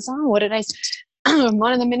on Amazon? What did I see?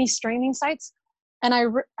 One of the many streaming sites. And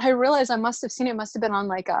I realized I must have seen it. Must have been on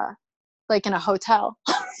like in a hotel.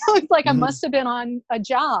 It's like I must have been on a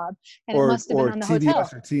job, and it must have been on the hotel.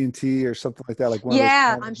 TBS or TNT or something like that, like one of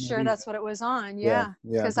Yeah, those I'm sure movies. that's what it was on. Yeah, Yeah,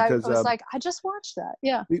 yeah, because I because was like, I just watched that.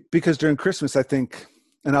 Yeah. because during Christmas, I think,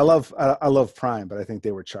 and I love Prime, but I think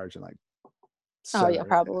they were charging like Oh yeah,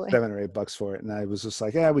 probably. $7 or $8 for it, and I was just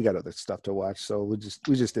like, yeah, we got other stuff to watch, so we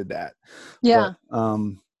just did that. Yeah.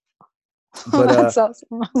 But that's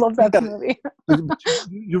awesome. I love that movie.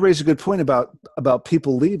 You raised a good point about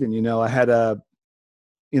people leaving. I had the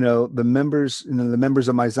members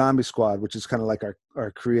of my zombie squad, which is kind of like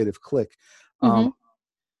our creative clique. One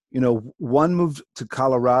moved to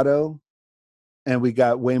Colorado, and we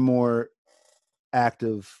got way more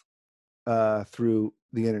active through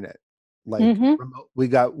the internet. Like we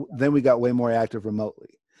got way more active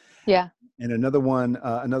remotely. Yeah. And another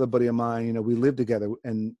buddy of mine, we lived together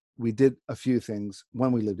and we did a few things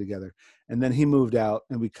when we lived together. And then he moved out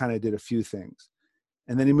and we kind of did a few things.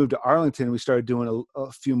 And then he moved to Arlington and we started doing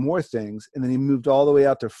a few more things. And then he moved all the way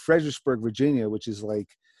out to Fredericksburg, Virginia, which is like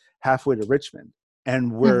halfway to Richmond.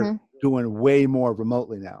 And we're doing way more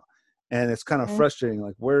remotely now. And it's kind of frustrating.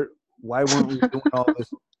 Like why weren't we doing all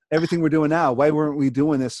this, everything we're doing now? Why weren't we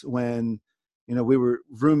doing this when, we were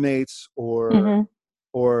roommates or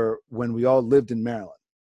when we all lived in Maryland?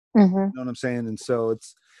 You know what I'm saying? And so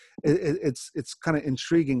it's kind of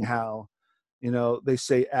intriguing how, they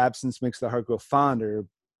say absence makes the heart grow fonder.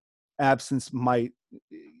 Absence might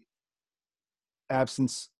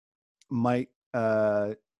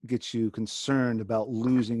get you concerned about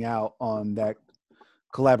losing out on that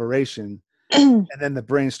collaboration, and then the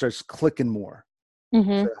brain starts clicking more.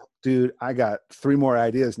 So, dude, I got 3 more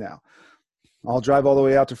ideas now. I'll drive all the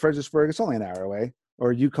way out to Fredericksburg. It's only an hour away.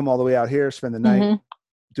 Or you come all the way out here, spend the night,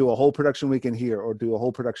 do a whole production weekend here, or do a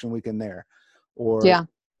whole production weekend there, or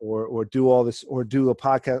do all this, or do a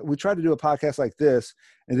podcast. We tried to do a podcast like this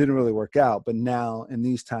and it didn't really work out. But now in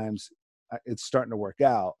these times, it's starting to work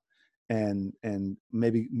out and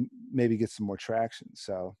maybe get some more traction.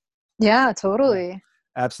 So yeah, totally.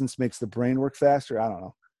 Absence makes the brain work faster. I don't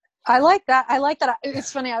know. I like that.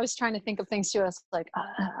 It's funny. I was trying to think of things too. I was like,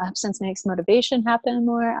 absence makes motivation happen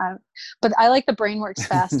more. But I like the brain works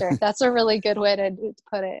faster. That's a really good way to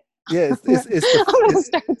put it. Yeah, I'm gonna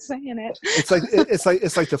start saying it. It's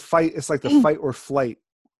like the fight. It's like the fight or flight.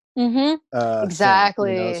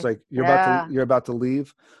 Exactly. Thing, it's like you're about to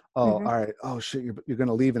leave. Oh, all right. Oh shit, you're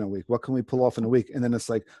gonna leave in a week. What can we pull off in a week? And then it's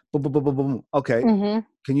like boom, boom, boom, boom, boom. Okay.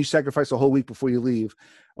 Can you sacrifice a whole week before you leave?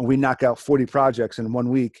 And we knock out 40 projects in 1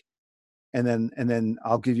 week. And then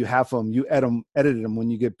I'll give you half of them. You edit them when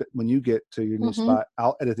you get to your new spot.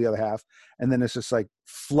 I'll edit the other half, and then it's just like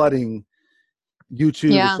flooding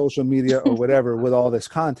YouTube or social media or whatever with all this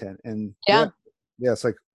content. And it's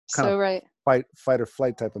like kind of right. fight or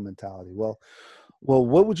flight type of mentality. Well,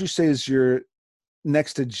 what would you say is your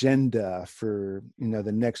next agenda for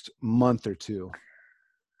the next month or two?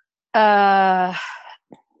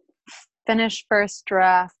 finish first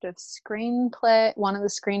draft of screenplay, one of the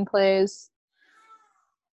screenplays,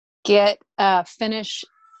 finish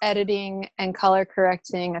editing and color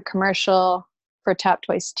correcting a commercial for Tap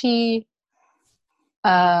Twice Tea,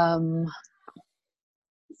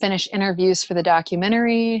 finish interviews for the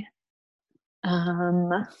documentary.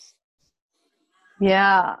 Full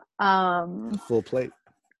plate.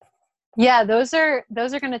 Yeah, those are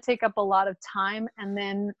going to take up a lot of time. And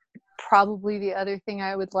then probably the other thing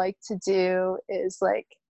I would like to do is like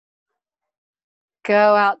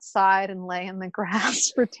go outside and lay in the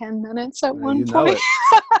grass for 10 minutes at one point.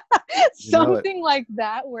 Something like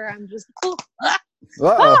that, where I'm just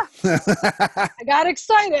I got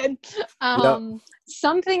excited.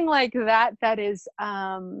 Something like that is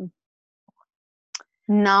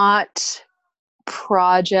not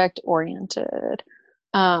project oriented.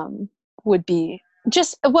 Would be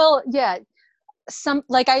just, well, yeah, some,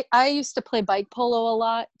 like I used to play bike polo a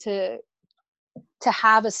lot, to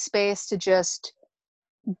have a space to just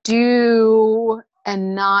do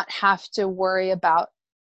and not have to worry about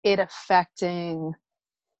it affecting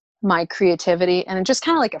my creativity, and just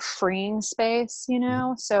kind of like a freeing space, you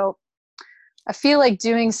know? So I feel like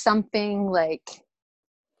doing something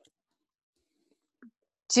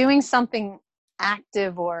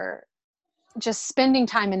active, or just spending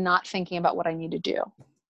time and not thinking about what I need to do,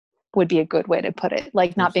 would be a good way to put it.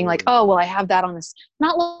 Like not being like, oh, well, I have that on this,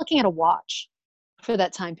 not looking at a watch for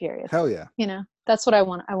that time period. Hell yeah. You know, that's what I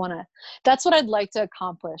want. That's what I'd like to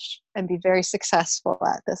accomplish and be very successful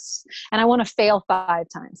at this. And I want to fail 5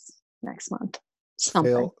 times next month.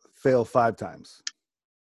 Something. Fail 5 times.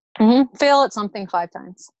 Mm-hmm. Fail at something 5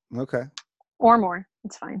 times. Okay. Or more.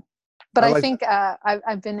 It's fine. But I think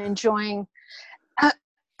I've been enjoying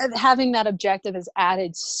having that objective has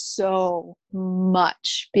added so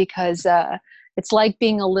much, because it's like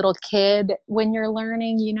being a little kid when you're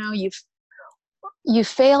learning. You know, you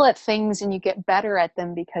fail at things and you get better at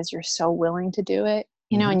them because you're so willing to do it,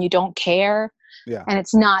 you know, and you don't care. Yeah. And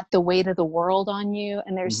it's not the weight of the world on you.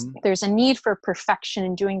 And there's a need for perfection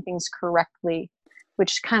and doing things correctly,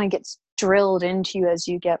 which kind of gets drilled into you as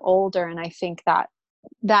you get older. And I think that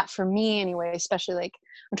for me anyway, especially like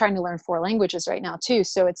I'm trying to learn 4 languages right now too.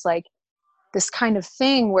 So it's like this kind of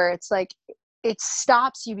thing where it's like, it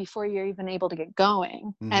stops you before you're even able to get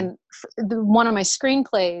going. And one of my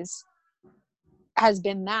screenplays has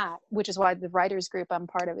been that, which is why the writers group I'm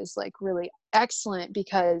part of is like really excellent,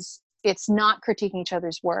 because it's not critiquing each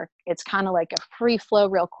other's work. It's kind of like a free flow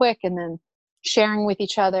real quick and then sharing with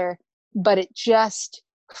each other. But it just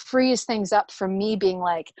frees things up from me being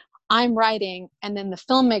like, I'm writing, and then the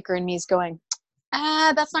filmmaker in me is going,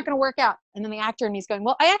 that's not going to work out. And then the actor in me is going,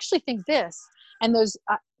 well, I actually think this. And those,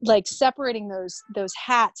 like separating those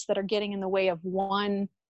hats that are getting in the way of one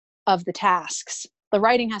of the tasks. The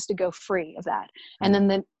writing has to go free of that. And then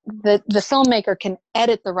the filmmaker can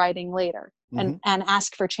edit the writing later and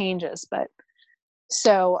ask for changes. But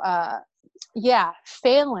so,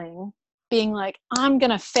 failing, being like, I'm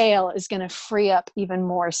going to fail, is going to free up even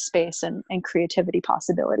more space and creativity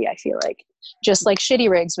possibility. I feel like just like shitty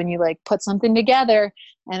rigs, when you like put something together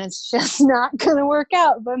and it's just not going to work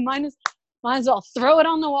out, but might as well throw it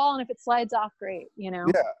on the wall. And if it slides off, great, you know?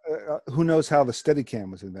 Yeah. Who knows how the Steadicam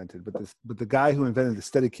was invented, but the guy who invented the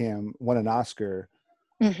Steadicam won an Oscar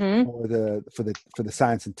for the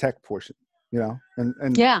science and tech portion, you know?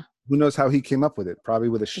 And yeah, who knows how he came up with it? Probably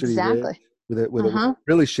with a shitty rig. With a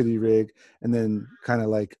really shitty rig, and then kind of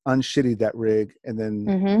like unshitty that rig, and then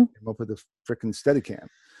came up with a freaking Steadicam.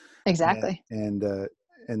 Exactly. And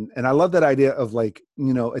I love that idea of like,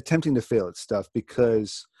 you know, attempting to fail at stuff,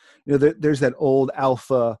 because you know there's that old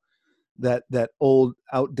alpha, that old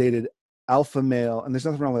outdated alpha male, and there's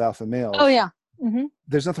nothing wrong with alpha males. Oh yeah.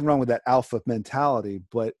 There's nothing wrong with that alpha mentality,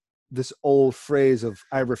 but this old phrase of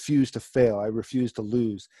I refuse to fail, I refuse to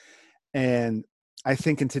lose, and I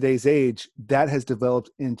think in today's age that has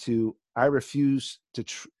developed into I refuse to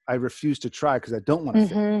try because I don't want to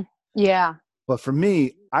fail. Yeah. But for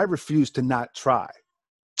me, I refuse to not try.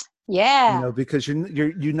 Yeah. You know, because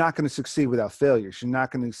you're not going to succeed without failures. You're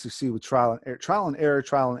not going to succeed with trial and error.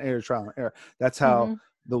 That's how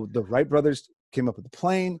the Wright brothers came up with the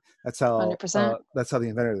plane. That's how 100%. That's how the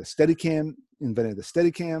inventor of the Steadicam invented the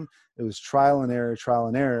Steadicam. It was trial and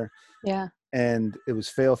error. Yeah. And it was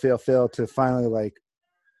fail to finally like,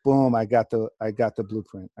 boom, I got the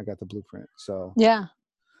blueprint. So yeah,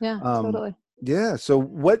 totally. Yeah. So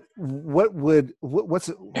what's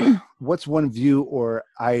one view or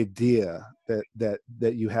idea that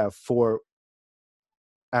you have for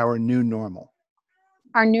our new normal?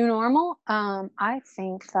 Our new normal? I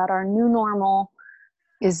think that our new normal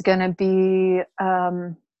is going to be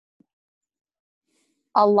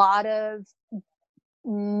a lot of,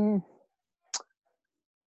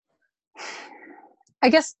 I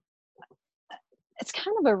guess it's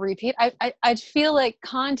kind of a repeat. I feel like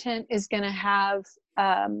content is going to have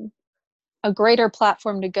a greater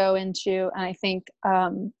platform to go into. And I think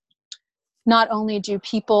not only do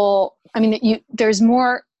people, I mean, there's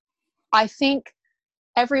more, I think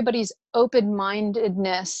everybody's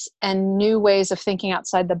open-mindedness and new ways of thinking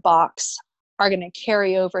outside the box are going to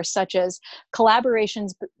carry over, such as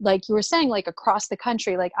collaborations, like you were saying, like across the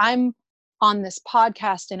country. Like I'm on this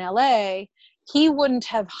podcast in LA. He wouldn't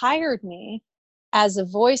have hired me as a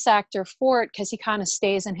voice actor for it, because he kind of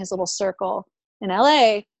stays in his little circle in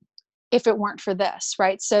LA, if it weren't for this,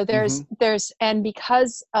 right? So there's, and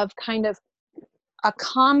because of kind of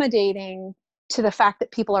accommodating to the fact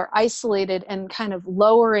that people are isolated and kind of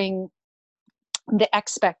lowering the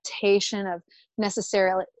expectation of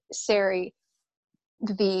necessarily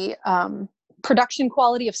the production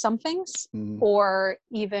quality of some things, or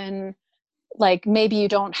even like maybe you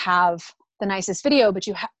don't have the nicest video, but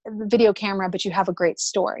you have video camera, but you have a great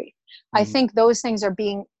story. I think those things are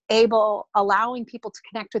allowing people to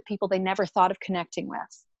connect with people they never thought of connecting with.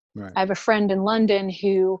 Right. I have a friend in London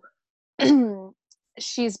who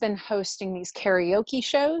she's been hosting these karaoke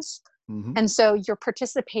shows. And so you're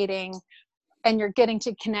participating and you're getting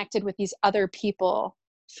to connected with these other people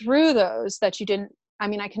through those that you didn't. I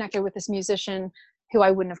mean, I connected with this musician who I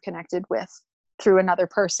wouldn't have connected with through another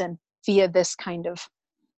person via this kind of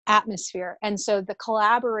atmosphere. And so the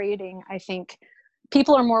collaborating, I think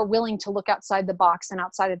people are more willing to look outside the box and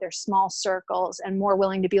outside of their small circles, and more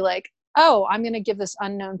willing to be like, oh, I'm going to give this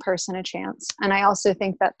unknown person a chance. And I also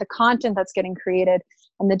think that the content that's getting created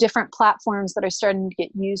and the different platforms that are starting to get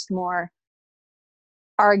used more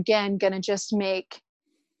are, again, going to just make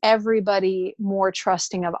everybody more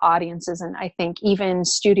trusting of audiences. And I think even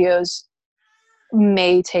studios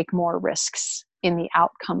may take more risks in the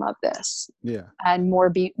outcome of this. Yeah. And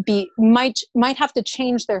more might have to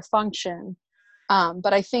change their function.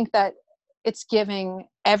 But I think that it's giving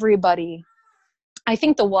everybody, I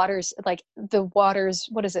think the waters,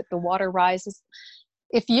 what is it? The water rises.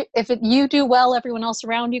 If you do well, everyone else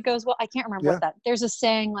around you goes well. I can't remember what there's a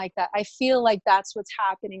saying like that. I feel like that's what's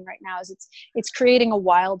happening right now, is it's creating a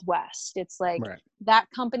Wild West. It's like that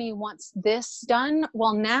company wants this done.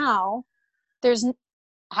 Well, now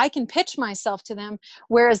I can pitch myself to them.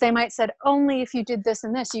 Whereas they might said, only if you did this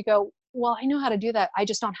and this. You go, well, I know how to do that. I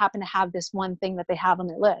just don't happen to have this one thing that they have on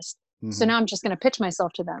their list. So now I'm just going to pitch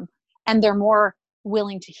myself to them. And they're more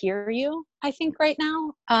willing to hear you, I think, right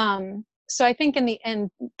now. So I think in the end,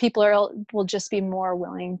 people will just be more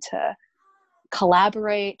willing to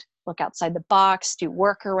collaborate, look outside the box, do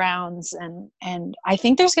workarounds. And I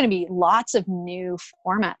think there's going to be lots of new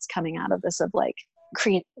formats coming out of this of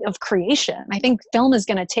creation. I think film is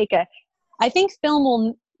going to I think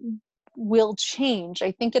film will change.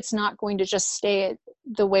 I think it's not going to just stay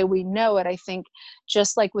the way we know it. I think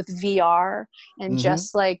just like with VR and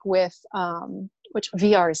just like with, which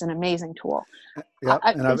VR is an amazing tool. Yeah.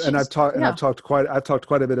 I've talked quite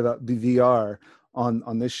a bit about the VR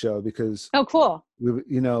on this show, because cool.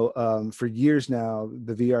 For years now,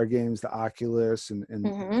 the VR games, the Oculus and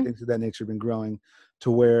things of that nature have been growing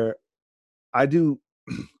to where I do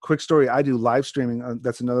quick story. I do live streaming.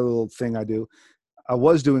 That's another little thing I do. I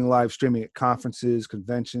was doing live streaming at conferences,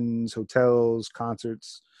 conventions, hotels,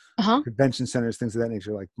 concerts, convention centers, things of that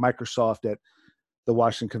nature, like Microsoft at the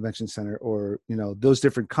Washington Convention Center, or, those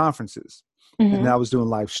different conferences. And I was doing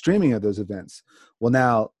live streaming of those events. Well,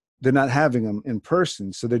 now they're not having them in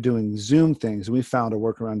person. So they're doing Zoom things. And we found a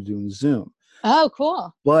workaround to doing Zoom. Oh,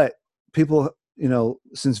 cool. But people,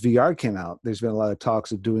 since VR came out, there's been a lot of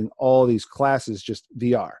talks of doing all these classes, just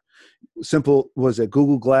VR. Simple was a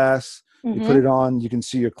Google Glass. You put it on, you can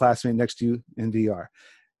see your classmate next to you in VR.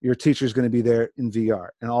 Your teacher's going to be there in VR,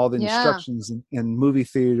 and all the instructions in movie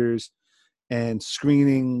theaters and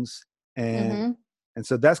screenings. And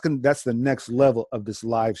so that's the next level of this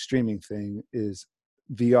live streaming thing, is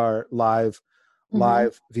VR live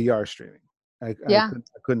VR streaming. I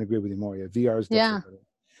couldn't agree with you more. Yeah. VR is definitely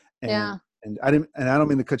better. And I don't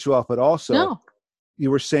mean to cut you off, but also you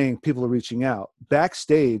were saying people are reaching out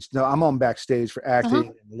backstage. Now I'm on backstage for acting and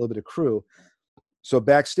a little bit of crew. So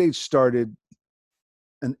backstage started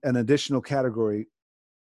an additional category,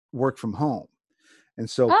 work from home. And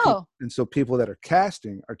so, people that are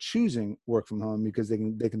casting are choosing work from home because they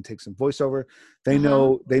can take some voiceover. They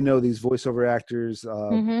know these voiceover actors,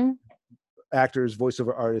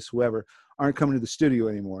 voiceover artists, whoever, aren't coming to the studio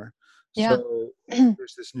anymore. Yeah. So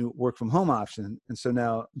there's this new work from home option. And so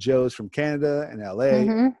now Joe's from Canada and LA and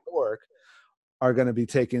New York are going to be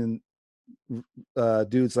taking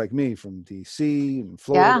dudes like me from DC and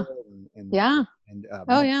Florida Yeah. Yeah. and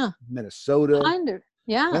Oh yeah. Minnesota. 100.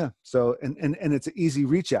 Yeah. Yeah. So and it's an easy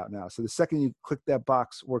reach out now. So the second you click that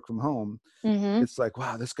box, work from home, Mm-hmm. it's like,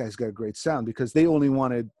 wow, this guy's got a great sound, because they only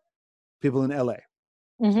wanted people in LA.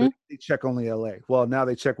 Mm-hmm. So they check only LA. Well, now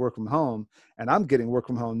they check work from home, and I'm getting work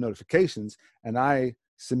from home notifications, and I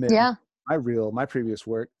submit Yeah. my previous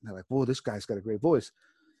work. And they're like, whoa, this guy's got a great voice.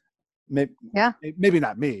 Maybe, Yeah. maybe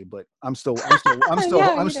not me, but I'm still Yeah, you know.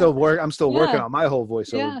 I'm still working Yeah. on my whole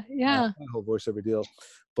voiceover, Yeah. Yeah. my whole voiceover deal.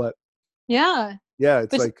 But Yeah. yeah, it's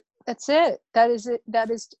But like, that's it. That is it. That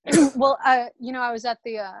is well, I was at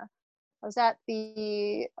the I was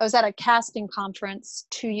at a casting conference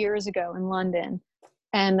 2 years ago in London,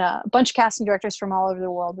 and a bunch of casting directors from all over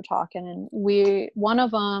the world were talking, and one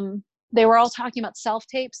of them, they were all talking about self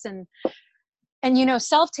tapes, and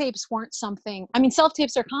self tapes weren't something. I mean, self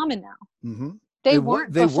tapes are common now. mm-hmm. They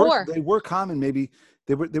weren't before. They were common. Maybe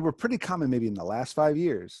they were pretty common maybe in the last 5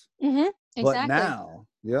 years. Mm-hmm. But Exactly. now,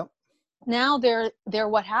 yep. Now they're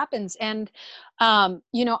what happens, and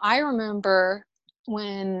I remember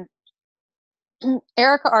when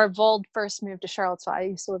Erica Arvold first moved to Charlottesville. I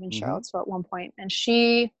used to live in Mm-hmm. Charlottesville at one point, and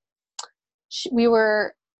we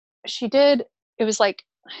were, she did, it was like,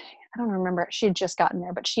 I don't remember, she had just gotten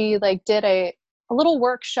there, but she like did a little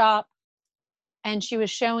workshop, and she was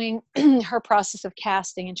showing her process of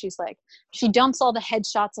casting, and she's like, she dumps all the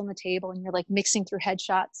headshots on the table, and you're like mixing through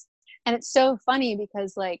headshots. And it's so funny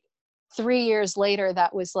because like 3 years later,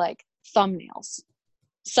 that was like thumbnails.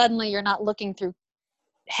 Suddenly you're not looking through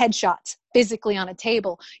headshots physically on a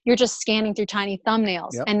table, you're just scanning through tiny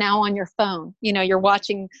thumbnails. Yep. And now on your phone, you're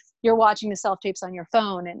watching the self tapes on your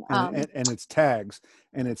phone, and it's tags,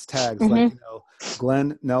 mm-hmm. like,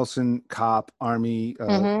 Glenn Nelson, cop, Army,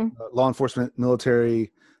 Mm-hmm. law enforcement,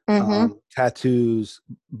 military, Mm-hmm. tattoos,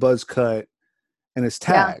 buzz cut, and it's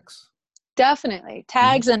Yeah, tags. definitely Mm-hmm.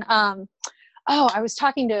 tags. And I was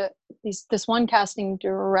talking to this one casting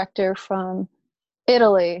director from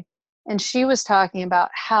Italy, and she was talking about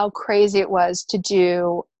how crazy it was to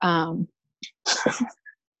do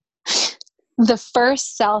the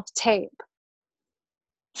first self tape,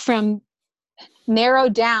 from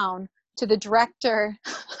narrowed down to the director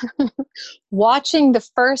watching the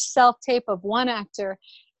first self tape of one actor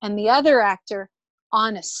and the other actor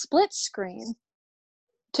on a split screen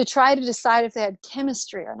to try to decide if they had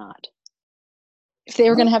chemistry or not, if they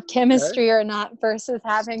were going to have chemistry or not, versus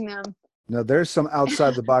having them. No, there's some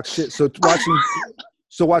outside the box shit. So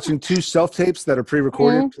watching two self tapes that are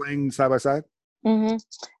pre-recorded, mm-hmm. playing side by side. Mm-hmm.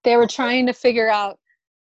 They were trying to figure out,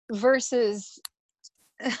 versus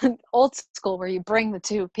old school where you bring the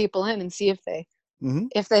two people in and see if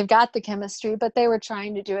they've got the chemistry, but they were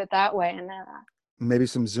trying to do it that way. And maybe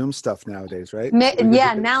some Zoom stuff nowadays, right?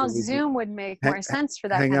 Now Zoom would make more sense for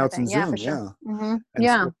that kind of thing. Yeah, for Zoom, sure.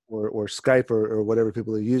 Mm-hmm. Or Skype or whatever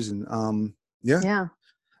people are using. Yeah.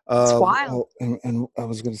 It's wild. And I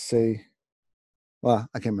was going to say, well,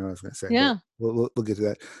 I can't remember what I was going to say. Yeah. We'll get to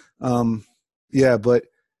that. Yeah, but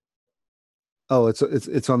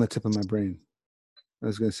it's on the tip of my brain. I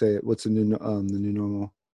was going to say it. What's the new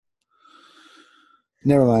normal?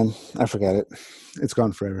 Never mind. I forgot it. It's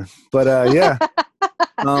gone forever. But yeah.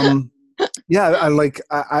 Yeah,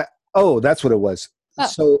 that's what it was.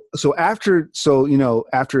 Oh. So after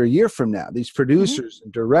a year from now, these producers mm-hmm.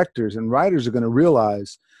 and directors and writers are going to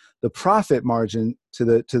realize the profit margin to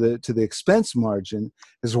the expense margin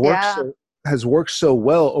has worked so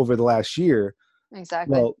well over the last year.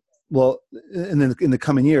 Exactly. Well, and then in the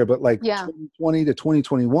coming year, but like 2020 to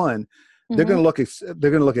 2021, mm-hmm. they're going to look at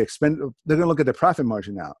the profit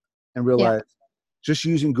margin now and realize just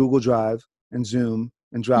using Google Drive and Zoom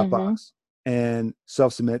and Dropbox mm-hmm. and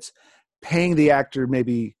self-submits, paying the actor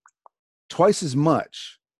maybe twice as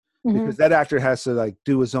much mm-hmm. because that actor has to like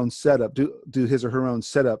do his own setup, do his or her own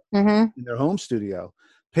setup mm-hmm. in their home studio,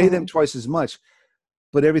 pay mm-hmm. them twice as much,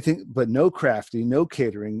 but no crafting, no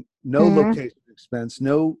catering, no mm-hmm. location expense,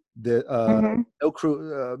 no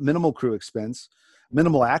crew, minimal crew expense,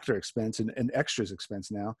 minimal actor expense and extras expense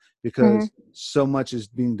now, because mm-hmm. so much is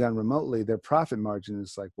being done remotely. Their profit margin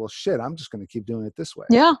is like, well, shit, I'm just going to keep doing it this way.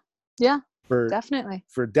 Yeah. Definitely.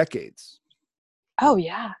 For decades. Oh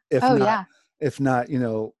yeah. If not,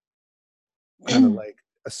 kind of like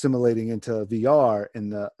assimilating into VR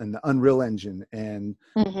and the Unreal Engine and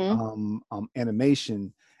mm-hmm.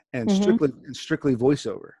 Animation and mm-hmm. strictly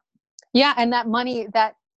voiceover. Yeah, and that money,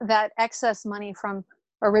 that excess money from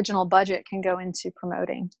original budget can go into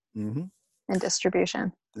promoting mm-hmm. and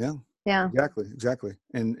distribution. Yeah. Exactly.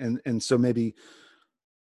 And so maybe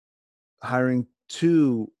hiring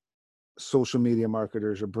two social media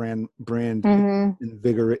marketers or brand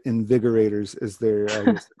invigorators, as they're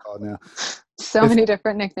called now. So many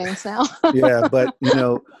different nicknames now. Yeah, but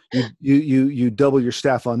you double your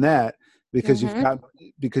staff on that because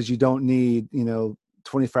because you don't need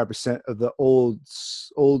 25% of the old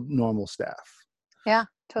normal staff. Yeah,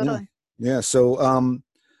 totally. Yeah. So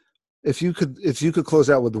if you could close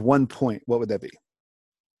out with 1 point, what would that be?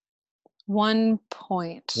 1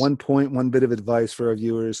 point. 1 point, one bit of advice for our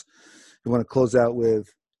viewers. You want to close out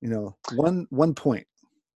with, one point,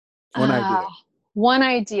 one idea. One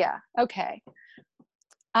idea. Okay.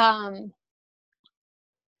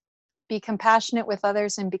 Be compassionate with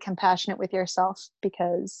others and be compassionate with yourself,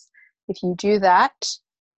 because if you do that,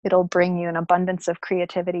 it'll bring you an abundance of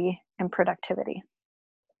creativity and productivity.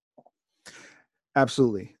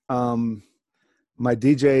 Absolutely. My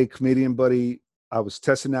DJ comedian buddy, I was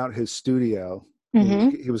testing out his studio.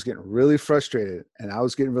 He was getting really frustrated, and I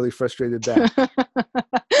was getting really frustrated back.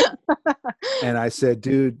 And I said,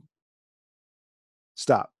 dude,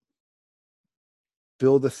 stop.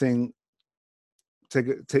 Build the thing.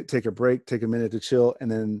 Take a break, take a minute to chill,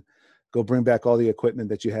 and then go bring back all the equipment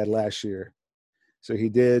that you had last year. So he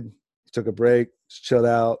did. He took a break, chilled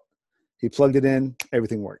out. He plugged it in.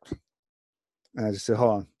 Everything worked. And I just said,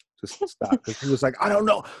 hold on, just stop. Because he was like, I don't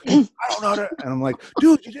know. And I'm like,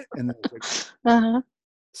 dude, you did. And then I was like,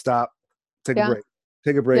 stop. Take a break.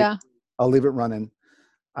 Take a break. Yeah. I'll leave it running.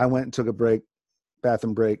 I went and took a break,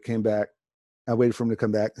 bathroom break, came back. I waited for him to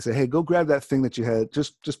come back and say, hey, go grab that thing that you had.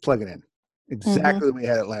 Just plug it in. Exactly the way we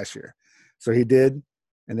had it last year. So he did,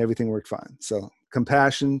 and everything worked fine. So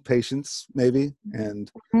compassion, patience, maybe.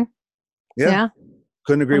 And yeah.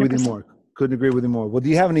 Couldn't agree 100%. With you more. Couldn't agree with you more. Well, do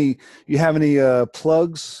you have any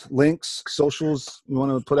plugs, links, socials you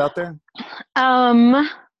want to put out there?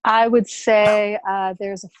 I would say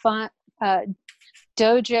there's a fun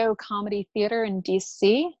Dojo Comedy Theater in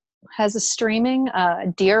DC has a streaming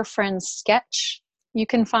Dear Friends sketch you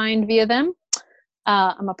can find via them.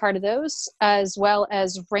 I'm a part of those, as well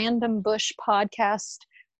as Random Bush Podcast,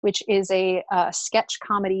 which is a sketch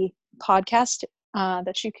comedy podcast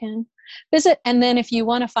that you can visit. And then if you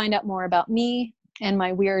want to find out more about me and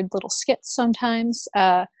my weird little skits sometimes,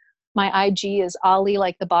 my IG is Ali,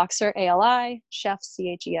 like the boxer, ALI, Chef,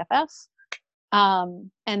 CHEFF.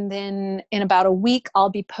 And then in about a week,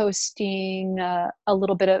 I'll be posting a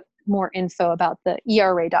little bit of more info about the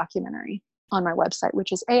ERA documentary on my website,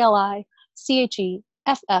 which is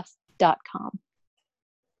ALICHEFF.com.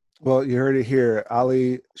 Well, you heard it here,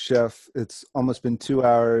 Ali Chef. It's almost been 2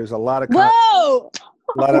 hours. A lot of whoa,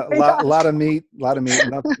 a lot of meat.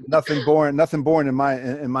 Nothing boring in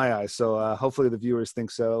my eyes. So hopefully the viewers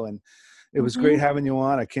think so. And it was great having you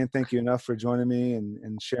on. I can't thank you enough for joining me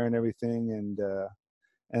and sharing everything.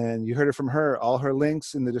 And you heard it from her. All her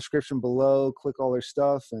links in the description below. Click all her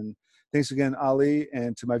stuff. And thanks again, Ali.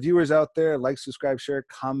 And to my viewers out there, like, subscribe, share,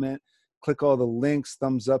 comment. Click all the links,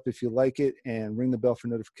 thumbs up if you like it, and ring the bell for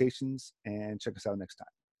notifications, and check us out next time.